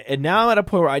 and now I'm at a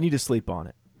point where I need to sleep on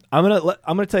it. I'm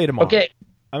gonna tell you tomorrow. Okay.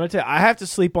 I'm gonna tell you I have to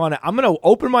sleep on it. I'm gonna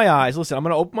open my eyes. Listen, I'm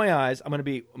gonna open my eyes. I'm gonna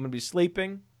be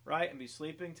sleeping. Right, I'm gonna be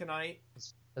sleeping tonight,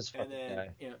 and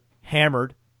then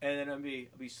hammered. And then I'll be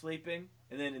sleeping,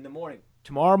 and then in the morning,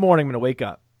 tomorrow morning, I'm gonna wake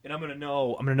up, and I'm gonna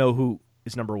know who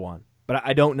is number one. But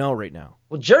I don't know right now.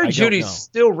 Well, Jerry Jeudy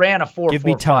still ran a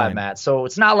 4.45, Matt. So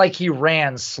it's not like he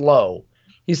ran slow.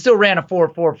 He still ran a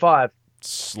 4.45.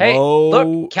 Slow. Hey,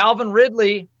 look, Calvin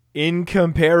Ridley. In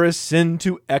comparison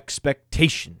to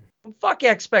expectation. Fuck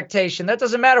expectation. That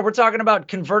doesn't matter. We're talking about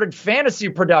converted fantasy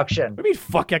production. What do you mean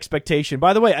fuck expectation?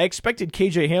 By the way, I expected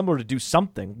KJ Hamler to do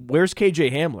something. Where's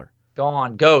KJ Hamler?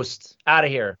 Gone. Ghost. Out of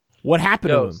here. What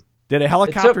happened to him? Did a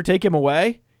helicopter take him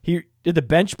away? He did the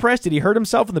bench press? Did he hurt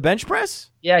himself in the bench press?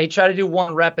 Yeah, he tried to do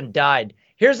 1 rep and died.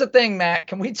 Here's the thing, Matt.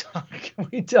 Can we talk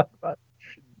about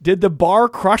Did the bar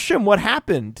crush him? What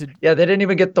happened? Yeah, they didn't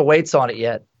even get the weights on it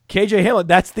yet. KJ Hamler,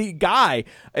 that's the guy.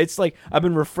 It's like I've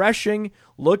been refreshing,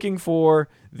 looking for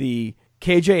the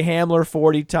KJ Hamler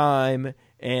 40 time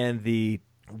and the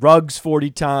Ruggs 40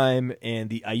 time and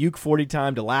the Ayuk 40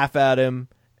 time to laugh at him.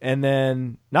 And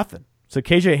then nothing. So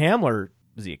KJ Hamler,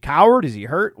 is he a coward? Is he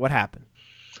hurt? What happened?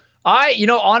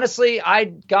 Honestly, I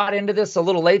got into this a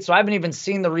little late, so I haven't even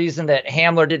seen the reason that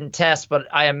Hamler didn't test, but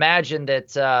I imagine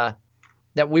that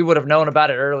we would have known about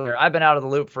it earlier. I've been out of the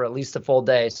loop for at least a full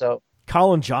day, so.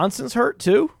 Colin Johnson's hurt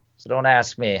too? So don't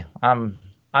ask me. I'm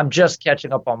just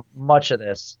catching up on much of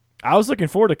this. I was looking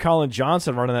forward to Colin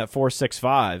Johnson running that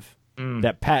 4.65.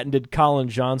 That patented Colin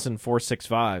Johnson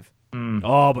 4.65.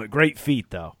 Oh, but great feet,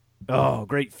 though. Oh,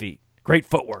 great feet. Great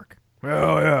footwork.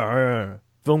 Oh, yeah.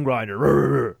 Film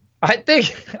grinder. I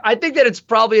think that it's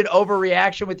probably an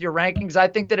overreaction with your rankings. I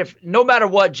think that if no matter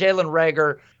what, Jalen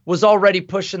Reagor was already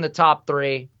pushing the top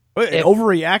 3. Wait, an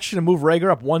overreaction to move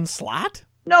Rager up one slot?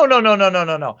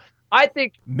 No. I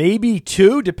think maybe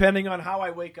two, depending on how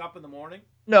I wake up in the morning.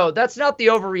 No, that's not the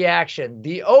overreaction.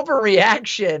 The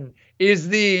overreaction is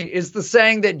the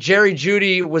saying that Jerry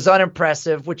Jeudy was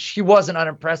unimpressive, which he wasn't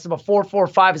unimpressive. A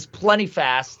 4.45 is plenty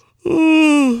fast.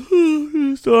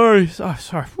 Sorry.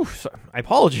 I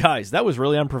apologize. That was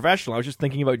really unprofessional. I was just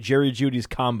thinking about Jerry Jeudy's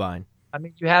combine. I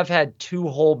mean, you have had 2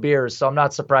 whole beers, so I'm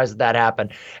not surprised that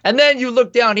happened. And then you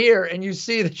look down here and you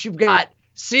see that you've got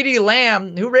CeeDee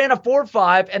Lamb, who ran a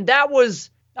 4.5, and that was,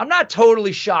 I'm not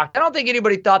totally shocked. I don't think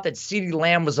anybody thought that CeeDee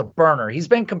Lamb was a burner. He's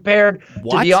been compared to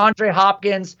DeAndre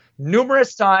Hopkins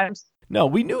numerous times. No,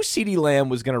 we knew CeeDee Lamb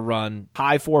was going to run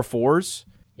high 4.4s.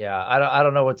 Yeah, I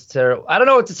don't know what to tell. I don't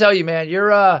know what to tell you, man.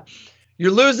 You're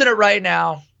losing it right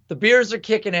now. The beers are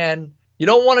kicking in. You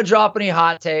don't want to drop any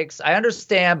hot takes. I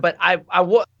understand, but I don't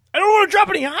want to drop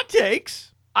any hot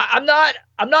takes. I'm not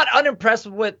unimpressed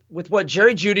with what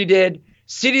Jerry Jeudy did.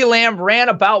 CeeDee Lamb ran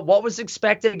about what was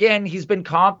expected. Again, he's been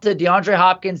comped to DeAndre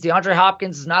Hopkins. DeAndre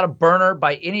Hopkins is not a burner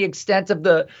by any extent of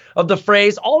the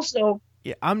phrase. Also,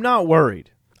 yeah, I'm not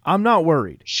worried.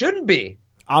 Shouldn't be.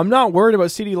 I'm not worried about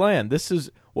CeeDee Lamb. This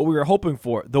is what we were hoping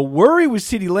for. The worry with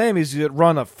CeeDee Lamb is he'd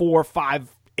run a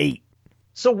 4.58.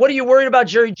 So what are you worried about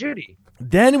Jerry Jeudy?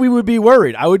 Then we would be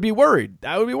worried. I would be worried.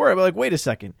 I'd be like, wait a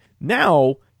second.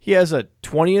 Now he has a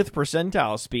 20th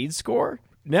percentile speed score.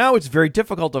 Now it's very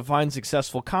difficult to find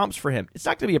successful comps for him. It's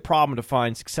not going to be a problem to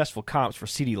find successful comps for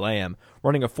CeeDee Lamb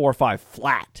running a 4.5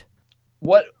 flat.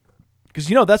 What? Because,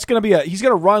 that's going to be he's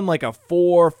going to run like a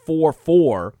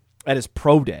 4.44 at his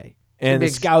pro day. And the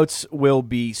scouts will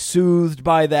be soothed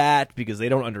by that because they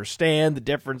don't understand the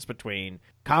difference between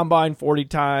combine 40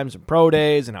 times and pro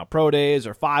days, and how pro days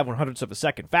are 5/100ths of a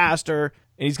second faster.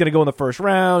 And he's going to go in the first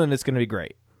round, and it's going to be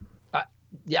great.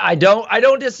 Yeah, I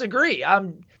don't disagree.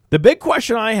 The big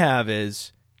question I have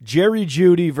is Jerry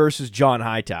Jeudy versus John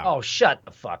Hightower. Oh, shut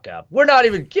the fuck up. We're not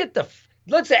even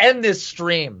let's end this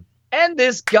stream. End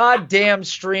this goddamn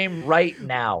stream right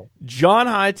now. John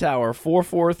Hightower,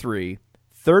 4.43.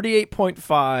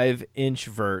 38.5 inch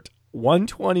vert,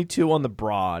 122 on the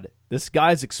broad. This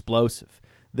guy's explosive.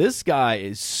 This guy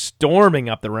is storming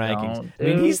up the rankings.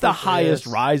 He's the highest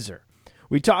riser.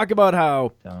 We talk about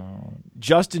how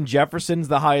Justin Jefferson's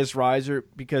the highest riser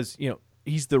because,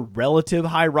 he's the relative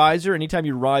high riser. Anytime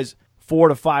you rise 4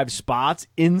 to 5 spots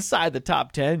inside the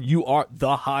top 10, you are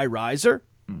the high riser.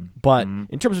 But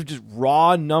in terms of just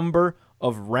raw number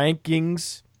of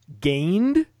rankings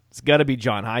gained, it's got to be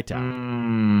John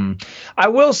Hightower. I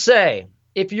will say,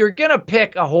 if you're going to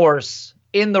pick a horse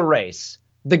in the race,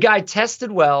 the guy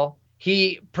tested well.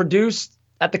 He produced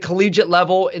at the collegiate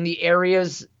level in the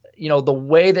areas, the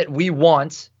way that we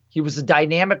want. He was a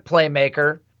dynamic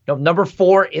playmaker, number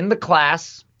 4 in the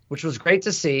class, which was great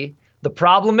to see. The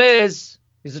problem is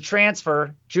he's a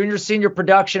transfer, junior, senior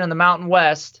production in the Mountain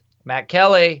West. Matt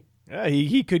Kelly. Yeah,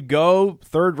 he could go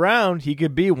 3rd round. He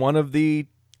could be one of the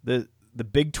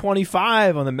big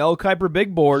 25 on the Mel Kiper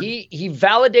big board. He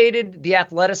validated the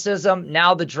athleticism.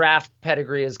 Now the draft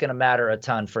pedigree is going to matter a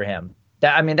ton for him.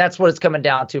 That's what it's coming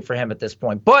down to for him at this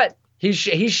point. But he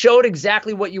showed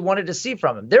exactly what you wanted to see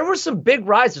from him. There were some big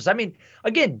risers.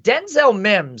 Again, Denzel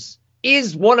Mims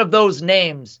is one of those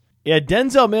names. Yeah,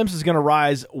 Denzel Mims is going to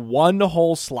rise one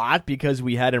whole slot because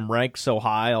we had him ranked so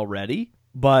high already.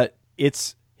 But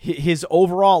it's his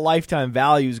overall lifetime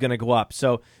value is going to go up.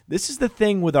 So this is the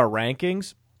thing with our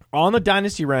rankings. On the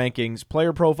Dynasty Rankings,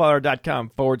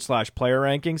 playerprofiler.com/player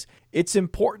rankings, it's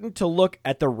important to look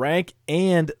at the rank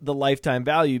and the lifetime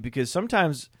value because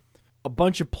sometimes a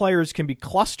bunch of players can be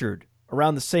clustered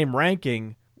around the same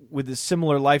ranking with the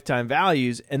similar lifetime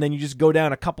values, and then you just go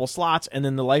down a couple slots, and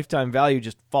then the lifetime value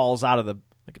just falls out of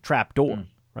like a trap door,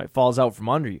 right? Falls out from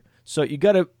under you. So you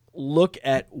got to look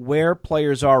at where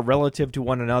players are relative to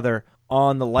one another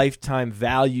on the lifetime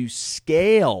value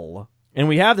scale. And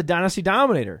we have the Dynasty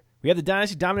Dominator. We have the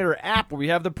Dynasty Dominator app where we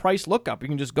have the price lookup. You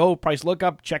can just go price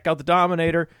lookup, check out the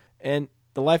Dominator, and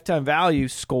the lifetime value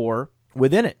score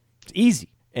within it. It's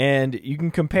easy. And you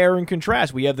can compare and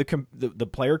contrast. We have the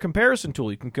player comparison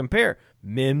tool. You can compare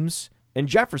Mims and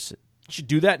Jefferson. You should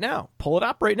do that now. Pull it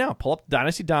up right now. Pull up the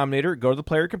Dynasty Dominator, go to the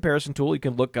player comparison tool. You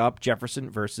can look up Jefferson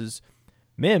versus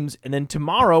Mims, and then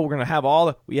tomorrow we're going to have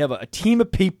we have a team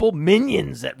of people,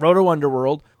 minions at Roto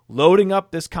Underworld, loading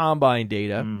up this combine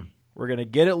data. We're going to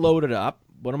get it loaded up.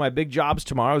 One of my big jobs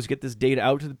tomorrow is get this data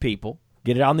out to the people,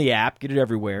 get it on the app, get it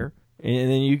everywhere,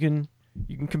 and then you can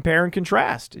compare and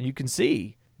contrast, and you can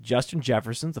see Justin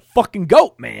Jefferson's a fucking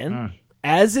GOAT, man,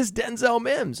 as is Denzel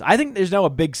Mims. I think there's now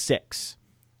a big 6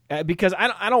 because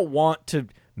I don't want to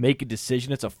make a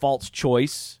decision. It's a false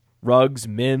choice Ruggs,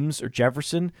 Mims, or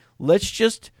Jefferson, let's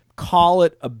just call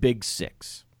it a big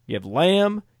six. You have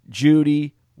Lamb,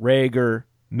 Judy, Rager,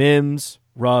 Mims,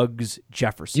 Ruggs,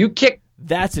 Jefferson.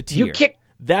 That's a tier.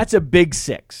 That's a big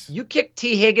six. You kick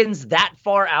T. Higgins that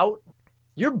far out?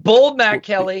 You're bold, Matt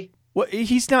Kelly. Well,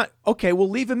 he's not. Okay, we'll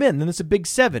leave him in. Then it's a big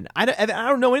seven. I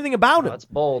don't know anything about him. That's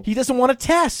bold. He doesn't want to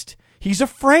test. He's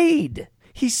afraid.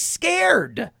 He's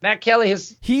scared. Matt Kelly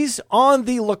He's on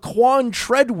the Laquan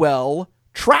Treadwell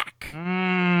track.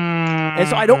 And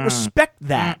so I don't respect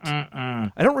that.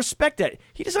 I don't respect that.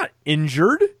 He's not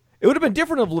injured. It would have been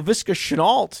different if Laviska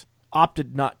Shenault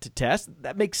opted not to test.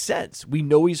 That makes sense. We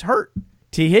know he's hurt.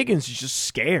 T. Higgins is just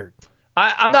scared.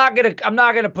 I'm not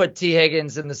gonna put T.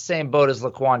 Higgins in the same boat as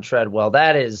Laquan Treadwell.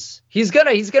 He's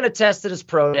gonna test at his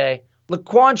pro day.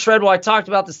 Laquan Treadwell, I talked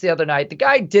about this the other night. The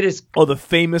guy did his the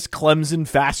famous Clemson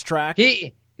fast track.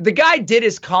 The guy did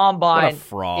his combine. What a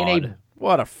fraud.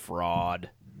 What a fraud.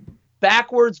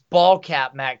 Backwards ball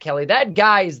cap, Matt Kelly. That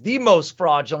guy is the most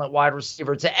fraudulent wide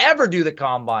receiver to ever do the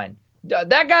combine.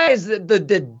 That guy is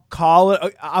the call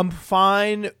it. I'm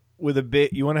fine with a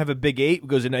bit. You want to have a big 8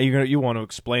 because you want to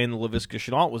explain the Laviska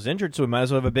Shenault was injured, so we might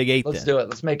as well have a big 8. Let's do it.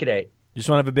 Let's make it 8. You just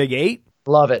want to have a big 8?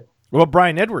 Love it. What about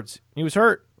Brian Edwards? He was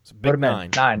hurt. It's a big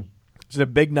 9. 9. It's a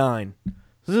big 9.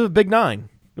 This is a big 9.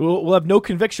 We'll have no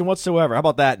conviction whatsoever. How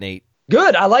about that, Nate?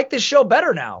 Good. I like this show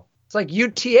better now. It's like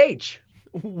UTH.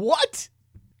 What?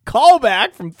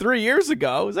 Callback from 3 years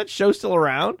ago. Is that show still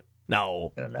around?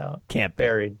 No. I don't know. Can't be.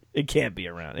 Buried. It can't be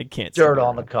around. It can't. Dirt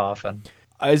on the coffin.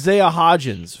 Isaiah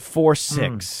Hodgins,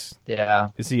 4.6. Yeah.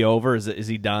 Is he over? Is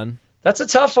he done? That's a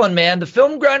tough one, man. The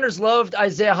film grinders loved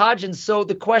Isaiah Hodgins, so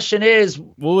the question is...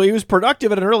 Well, he was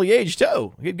productive at an early age,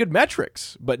 too. He had good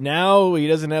metrics. But now he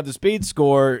doesn't have the speed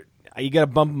score. You got to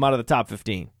bump him out of the top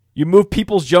 15. You move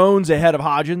Peoples-Jones ahead of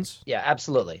Hodgins? Yeah,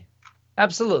 absolutely.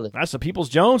 Absolutely. That's so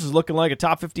Peoples-Jones is looking like a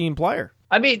top 15 player.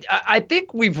 I mean, I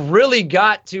think we've really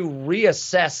got to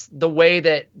reassess the way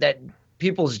that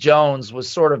Peoples-Jones was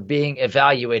sort of being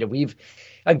evaluated.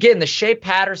 Again, the Shea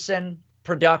Patterson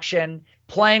production,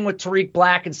 playing with Tariq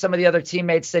Black and some of the other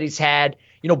teammates that he's had,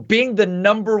 being the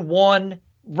number 1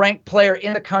 ranked player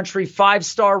in the country,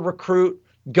 5-star recruit,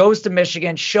 goes to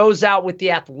Michigan, shows out with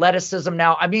the athleticism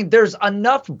now. I mean, there's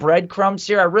enough breadcrumbs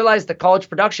here. I realize the college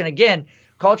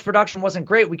production wasn't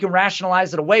great. We can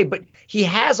rationalize it away, but he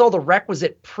has all the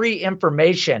requisite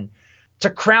pre-information to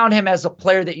crown him as a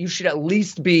player that you should at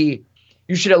least be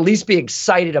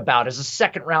excited about as a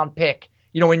second-round pick,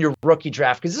 in your rookie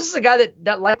draft. Because this is a guy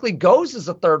that likely goes as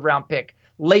a third-round pick,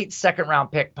 late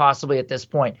second-round pick possibly at this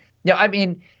point. I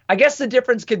mean, I guess the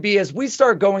difference could be as we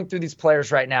start going through these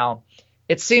players right now,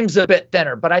 it seems a bit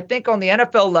thinner. But I think on the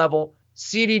NFL level,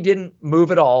 CD didn't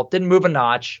move at all, didn't move a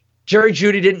notch. Jerry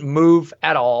Jeudy didn't move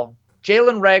at all.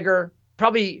 Jalen Reagor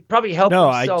probably helped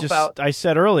himself out. I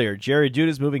said earlier, Jerry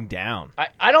Jeudy's moving down.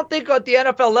 I don't think at the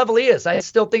NFL level he is. I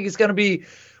still think he's going to be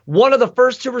one of the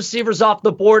first 2 receivers off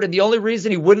the board, and the only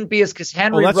reason he wouldn't be is because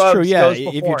Henry Ruggs true. Yeah, goes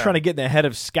before if you're trying to him. get in the head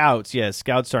of scouts,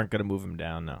 scouts aren't going to move him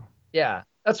down, no. Yeah,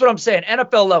 that's what I'm saying.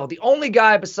 NFL level, the only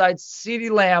guy besides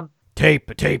CeeDee Lamb that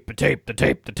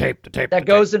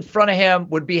goes in front of him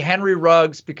would be Henry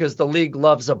Ruggs because the league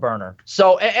loves a burner.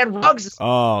 So, and Ruggs is...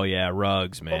 Oh, yeah,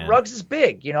 Ruggs, man. Well, Ruggs is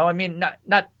big, I mean,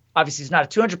 not obviously he's not a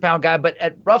 200-pound guy, but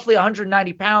at roughly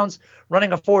 190 pounds,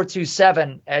 running a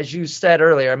 4.27, as you said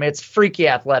earlier, I mean, it's freaky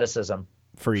athleticism.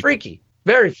 Freaky.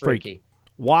 Very freaky.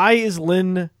 Why is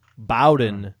Lynn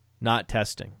Bowden not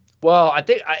testing? Well, I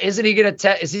think, isn't he going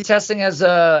to is he testing as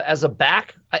a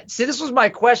back? See, this was my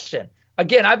question.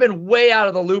 Again, I've been way out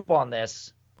of the loop on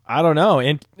this. I don't know.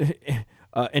 And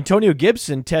Antonio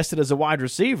Gibson tested as a wide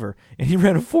receiver, and he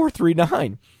ran a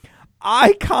 4.39.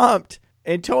 I comped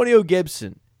Antonio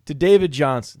Gibson to David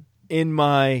Johnson in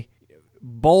my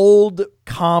bold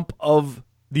comp of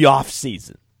the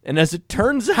offseason. And as it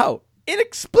turns out,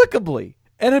 inexplicably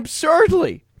and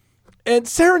absurdly and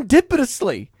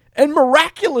serendipitously and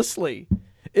miraculously,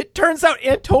 it turns out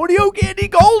Antonio Gandy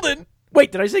Golden.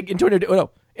 Wait, did I say Antonio?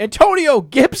 No. Antonio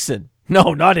Gibson.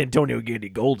 No, not Antonio Gandy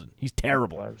Golden. He's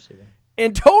terrible.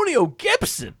 Antonio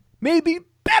Gibson may be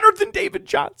better than David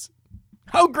Johnson.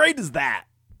 How great is that?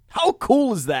 How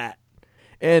cool is that?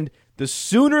 And the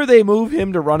sooner they move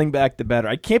him to running back, the better.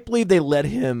 I can't believe they let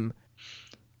him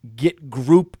get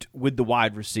grouped with the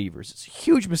wide receivers. It's a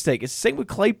huge mistake. It's the same with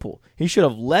Claypool. He should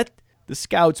have let the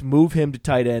scouts move him to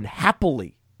tight end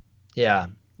happily. Yeah.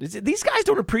 These guys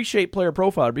don't appreciate player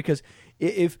profiler because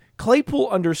if Claypool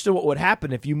understood what would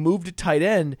happen if you moved to tight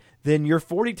end, then your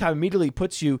 40 time immediately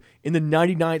puts you in the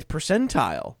 99th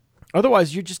percentile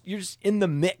Otherwise, you're just in the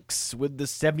mix with the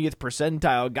 70th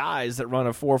percentile guys that run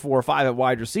a 4.45 at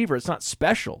wide receiver. It's not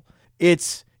special.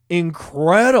 It's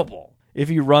incredible if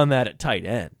you run that at tight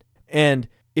end. And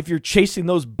if you're chasing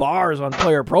those bars on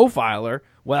Player Profiler,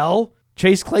 well,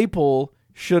 Chase Claypool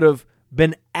should have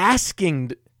been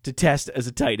asking to test as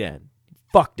a tight end.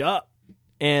 Fucked up.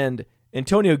 And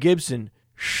Antonio Gibson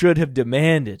should have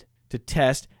demanded to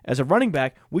test as a running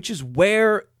back, which is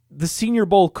where the Senior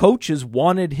Bowl coaches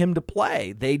wanted him to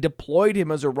play. They deployed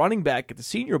him as a running back at the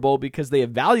Senior Bowl because they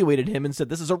evaluated him and said,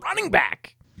 this is a running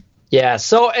back. Yeah.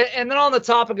 So, and then on the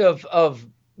topic of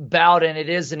Bowden, it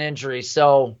is an injury.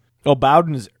 So,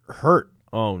 Bowden is hurt.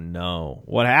 Oh no.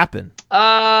 What happened?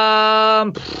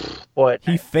 What?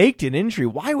 He faked an injury.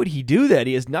 Why would he do that?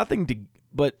 He has nothing to,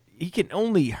 but he can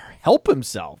only help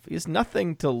himself. He has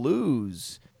nothing to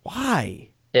lose. Why?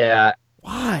 Yeah.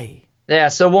 Why? Yeah.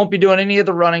 So won't be doing any of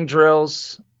the running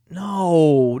drills.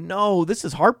 No, this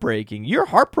is heartbreaking. You're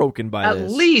heartbroken by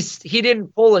this. At least he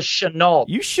didn't pull a Chenault.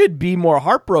 You should be more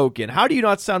heartbroken. How do you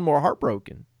not sound more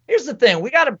heartbroken? Here's the thing.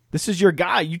 This is your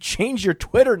guy. You changed your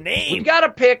Twitter name. We got to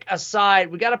pick a side.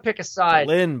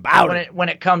 Lynn Bowden. when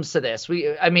it comes to this.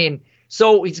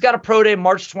 So he's got a pro day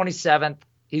March 27th.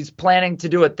 He's planning to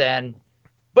do it then.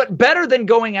 But better than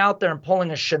going out there and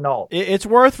pulling a Chenault. It's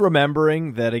worth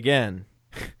remembering that, again,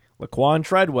 Laquan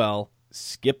Treadwell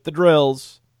skipped the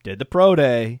drills, did the pro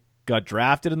day, got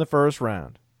drafted in the first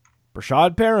round.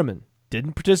 Brashad Perriman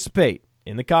didn't participate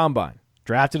in the combine,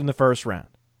 drafted in the first round.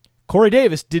 Corey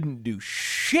Davis didn't do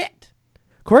shit.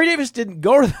 Corey Davis didn't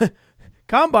go to the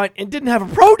combine and didn't have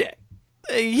a pro day.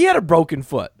 He had a broken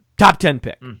foot. Top 10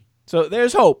 pick. So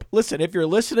there's hope. Listen, if you're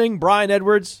listening, Brian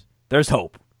Edwards, there's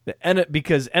hope.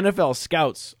 Because NFL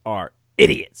scouts are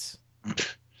idiots.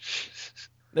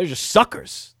 They're just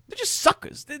suckers.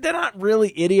 They're not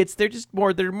really idiots.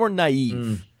 They're more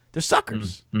naive. They're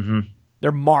suckers.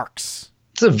 They're marks.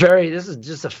 This is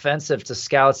just offensive to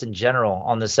scouts in general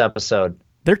on this episode.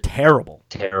 They're terrible.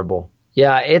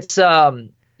 Yeah, it's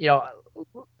the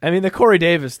Corey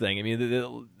Davis thing.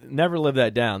 They'll never live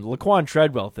that down. The Laquan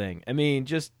Treadwell thing.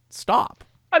 Just stop.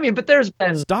 But there's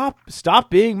been stop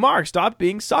being marks. Stop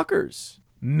being suckers.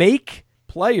 Make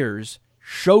players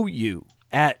show you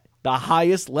at the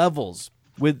highest levels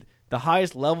with the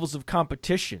highest levels of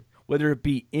competition, whether it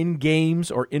be in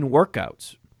games or in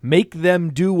workouts. Make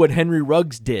them do what Henry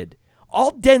Ruggs did.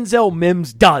 All Denzel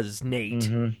Mims does,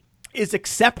 Nate, is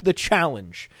accept the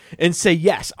challenge and say,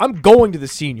 yes, I'm going to the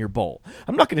Senior Bowl.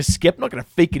 I'm not going to skip. I'm not going to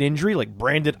fake an injury like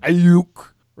Brandon Ayuk,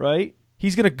 right?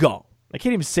 He's going to go. I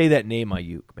can't even say that name,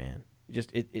 Ayuk, man.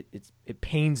 It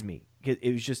pains me.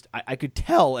 It was just I could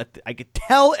tell at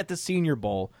the Senior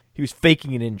Bowl he was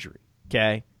faking an injury,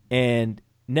 okay? And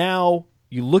now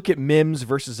you look at Mims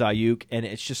versus Ayuk, and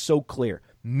it's just so clear.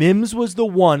 Mims was the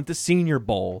one at the Senior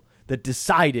Bowl that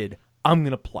decided, I'm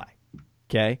going to play,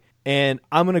 okay? And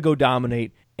I'm going to go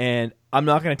dominate, and I'm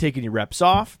not going to take any reps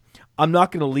off. I'm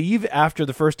not going to leave after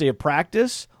the first day of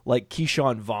practice like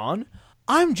Keyshawn Vaughn.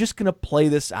 I'm just going to play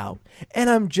this out, and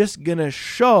I'm just going to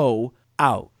show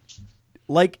out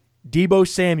like Deebo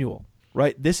Samuel,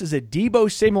 right? This is a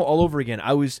Deebo Samuel all over again.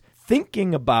 I was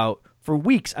thinking about, for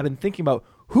weeks, I've been thinking about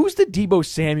who's the Deebo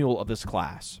Samuel of this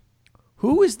class?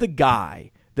 Who is the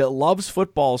guy that loves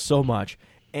football so much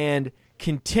and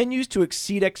continues to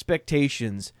exceed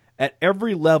expectations at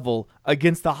every level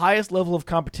against the highest level of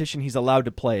competition he's allowed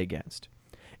to play against?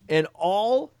 And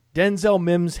all Denzel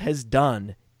Mims has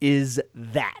done is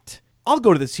that. I'll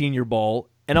go to the Senior Bowl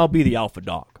and I'll be the alpha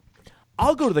dog.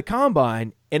 I'll go to the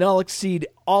combine and I'll exceed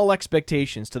all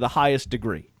expectations to the highest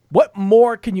degree. What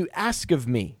more can you ask of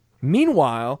me?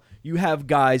 Meanwhile, you have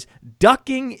guys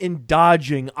ducking and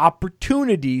dodging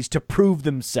opportunities to prove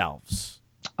themselves.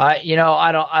 I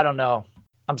don't know.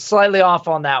 I'm slightly off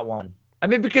on that one.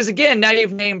 Because again, now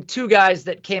you've named two guys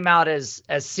that came out as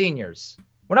seniors.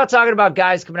 We're not talking about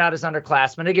guys coming out as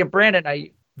underclassmen. Again,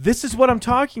 Brandon, this is what I'm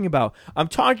talking about. I'm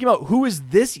talking about who is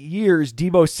this year's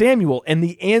Deebo Samuel, and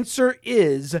the answer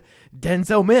is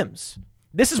Denzel Mims.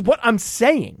 This is what I'm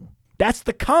saying. That's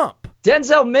the comp.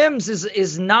 Denzel Mims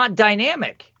is not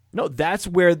dynamic. No, that's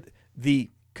where the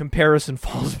comparison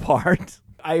falls apart.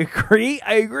 I agree.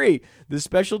 The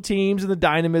special teams and the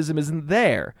dynamism isn't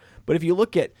there. But if you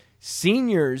look at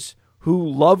seniors who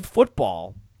loved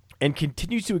football and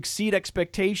continue to exceed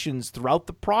expectations throughout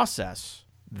the process,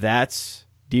 that's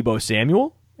Deebo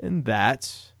Samuel and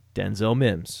that's Denzel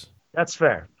Mims. That's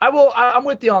fair. I'm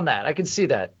with you on that. I can see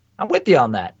that. I'm with you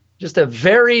on that. Just a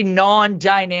very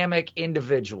non-dynamic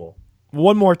individual.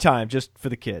 One more time, just for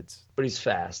the kids. But he's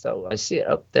fast. Oh, I see it.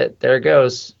 Oh, there it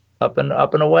goes. Up and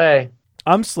away.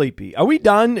 I'm sleepy. Are we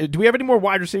done? Do we have any more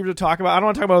wide receivers to talk about? I don't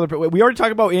want to talk about other. We already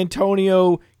talked about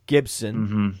Antonio Gibson.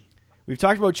 Mm-hmm. We've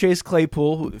talked about Chase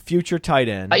Claypool, future tight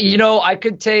end. I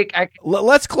could take.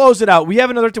 Let's close it out. We have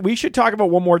another. We should talk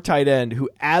about one more tight end who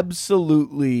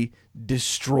absolutely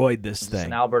destroyed this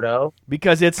thing. Albert O.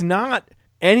 Because it's not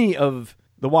any of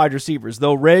the wide receivers,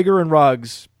 though Rager and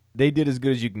Ruggs, they did as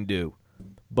good as you can do.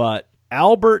 But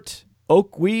Albert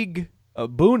Okwig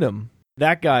Boonham,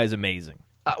 that guy is amazing.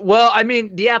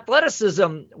 The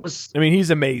athleticism was. He's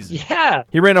amazing. Yeah.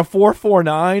 He ran a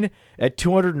 4.49 at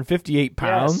 258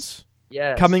 pounds.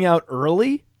 Yes. Coming out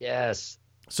early. Yes.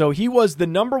 So he was the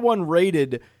number one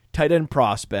rated tight end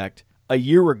prospect a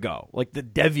year ago, like the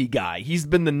Devy guy. He's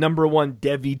been the number one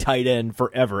Devy tight end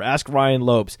forever. Ask Ryan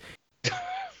Lopes.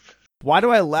 Why do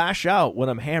I lash out when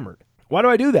I'm hammered? Why do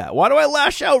I do that? Why do I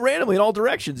lash out randomly in all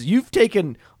directions? You've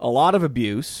taken a lot of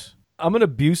abuse. I'm an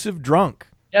abusive drunk.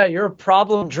 Yeah, you're a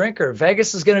problem drinker.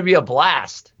 Vegas is going to be a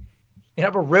blast. You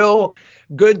have a real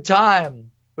good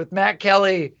time with Matt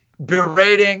Kelly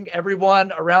berating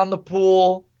everyone around the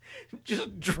pool.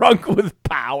 Just drunk with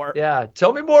power. Yeah.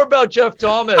 Tell me more about Jeff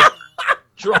Thomas.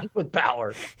 Drunk with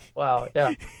power. Wow.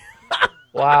 Yeah.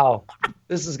 Wow.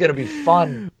 This is going to be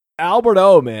fun. Albert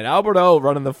O, man. Albert O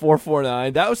running the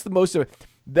 4.49. That was the most.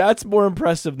 That's more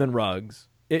impressive than Ruggs.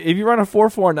 If you run a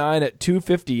 4.49 at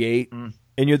 258 and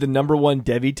you're the number one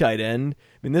Devy tight end,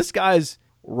 this guy's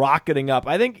rocketing up.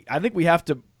 I think we have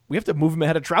to move him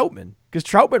ahead of Troutman because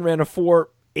Troutman ran a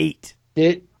 4.8.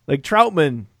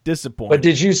 Troutman disappointed. But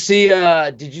did you see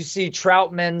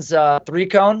Troutman's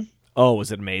 3-cone? Oh,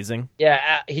 was it amazing?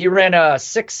 Yeah, he ran a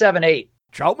 6.78.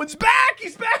 Troutman's back.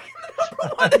 He's back in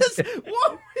the number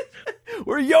one.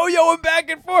 We're yo-yoing back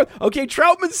and forth. Okay,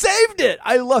 Troutman saved it.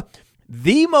 I love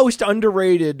the most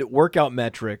underrated workout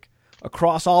metric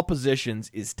across all positions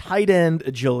is tight end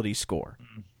agility score.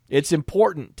 It's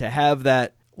important to have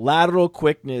that lateral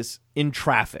quickness in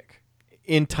traffic,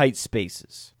 in tight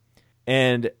spaces.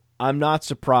 And I'm not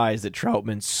surprised that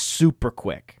Troutman's super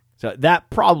quick. So that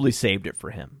probably saved it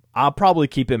for him. I'll probably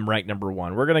keep him ranked number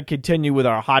one. We're going to continue with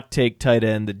our hot take tight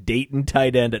end, the Dayton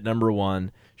tight end at number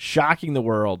one, shocking the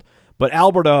world. But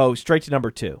Albert O, straight to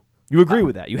number two. You agree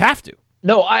with that? You have to.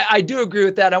 No, I do agree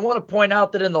with that. I want to point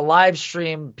out that in the live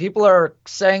stream, people are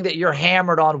saying that you're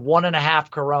hammered on 1.5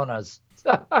 Coronas.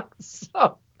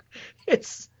 So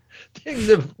things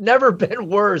have never been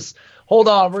worse. Hold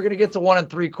on, we're going to get to 1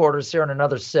 3/4 here in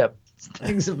another sip.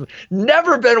 Things have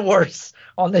never been worse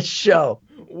on this show.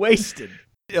 Wasted.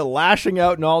 Lashing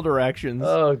out in all directions.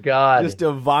 Oh, God. Just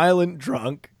a violent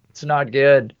drunk. It's not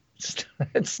good.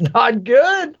 It's not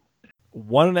good.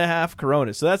 1.5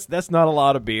 Coronas. So that's not a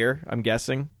lot of beer, I'm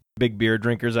guessing. Big beer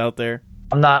drinkers out there.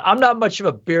 I'm not much of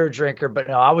a beer drinker, but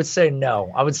no, I would say no.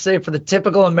 I would say for the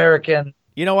typical American.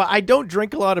 You know what? I don't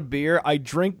drink a lot of beer. I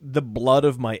drink the blood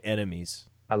of my enemies.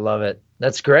 I love it.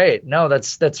 That's great. No,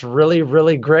 that's really,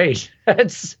 really great.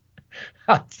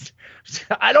 How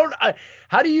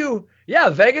do you,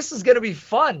 Vegas is going to be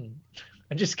fun.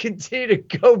 I just continue to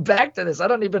go back to this. I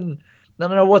don't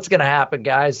know what's going to happen,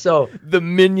 guys. So the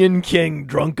Minion King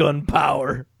drunk on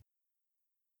power.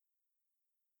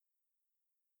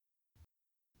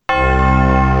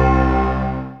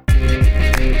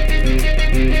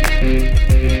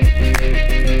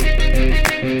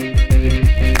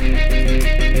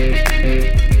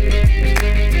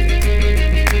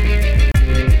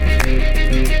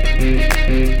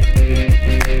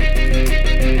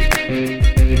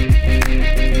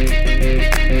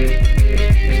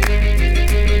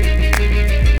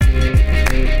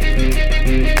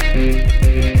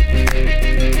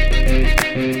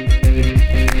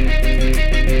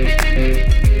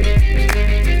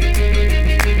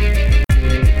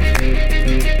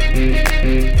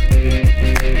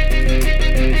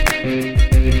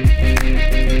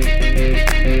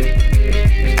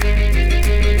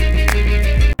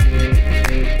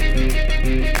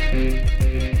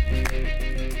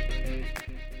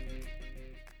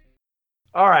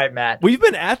 All right, Matt. We've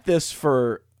been at this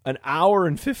for an hour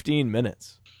and 15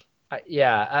 minutes.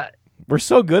 We're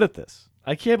so good at this.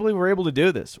 I can't believe we're able to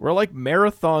do this. We're like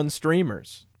marathon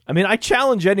streamers. I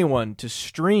challenge anyone to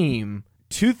stream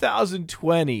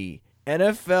 2020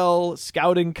 NFL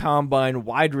Scouting Combine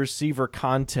wide receiver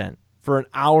content for an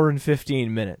hour and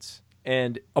 15 minutes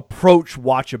and approach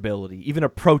watchability. Even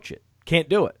approach it. Can't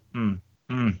do it.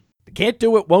 Can't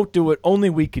do it, won't do it. Only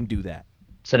we can do that.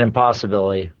 It's an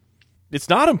impossibility. It's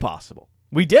not impossible.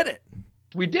 We did it.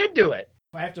 We did do it.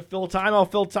 If I have to fill time, I'll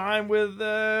fill time with duck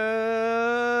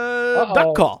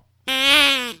call.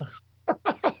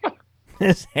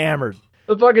 It's hammered.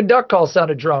 The fucking duck call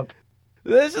sounded drunk.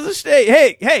 This is a state.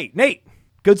 Hey, Nate.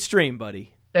 Good stream,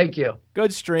 buddy. Thank you.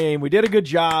 Good stream. We did a good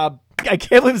job. I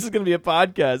can't believe this is going to be a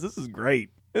podcast. This is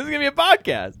great. This is going to be a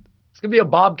podcast. It's going to be a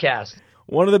Bobcast.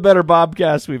 One of the better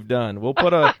Bobcasts we've done. We'll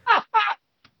put a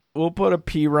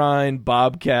P. Ryan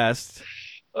Bobcast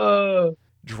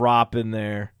drop in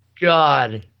there.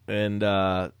 God. And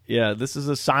this is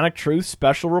a Sonic Truth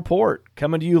special report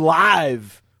coming to you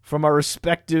live from our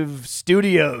respective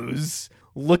studios,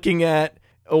 looking at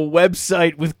a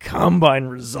website with combine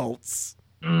results.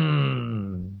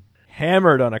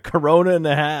 Hammered on a Corona and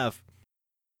a half.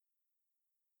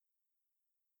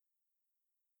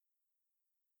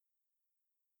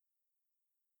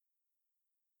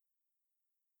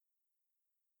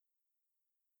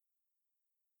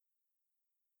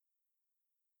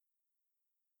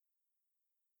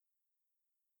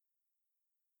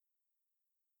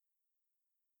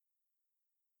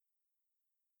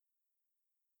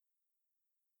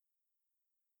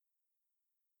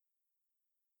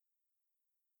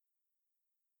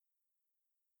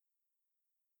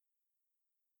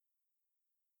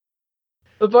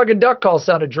 The fucking duck call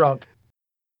sounded drunk.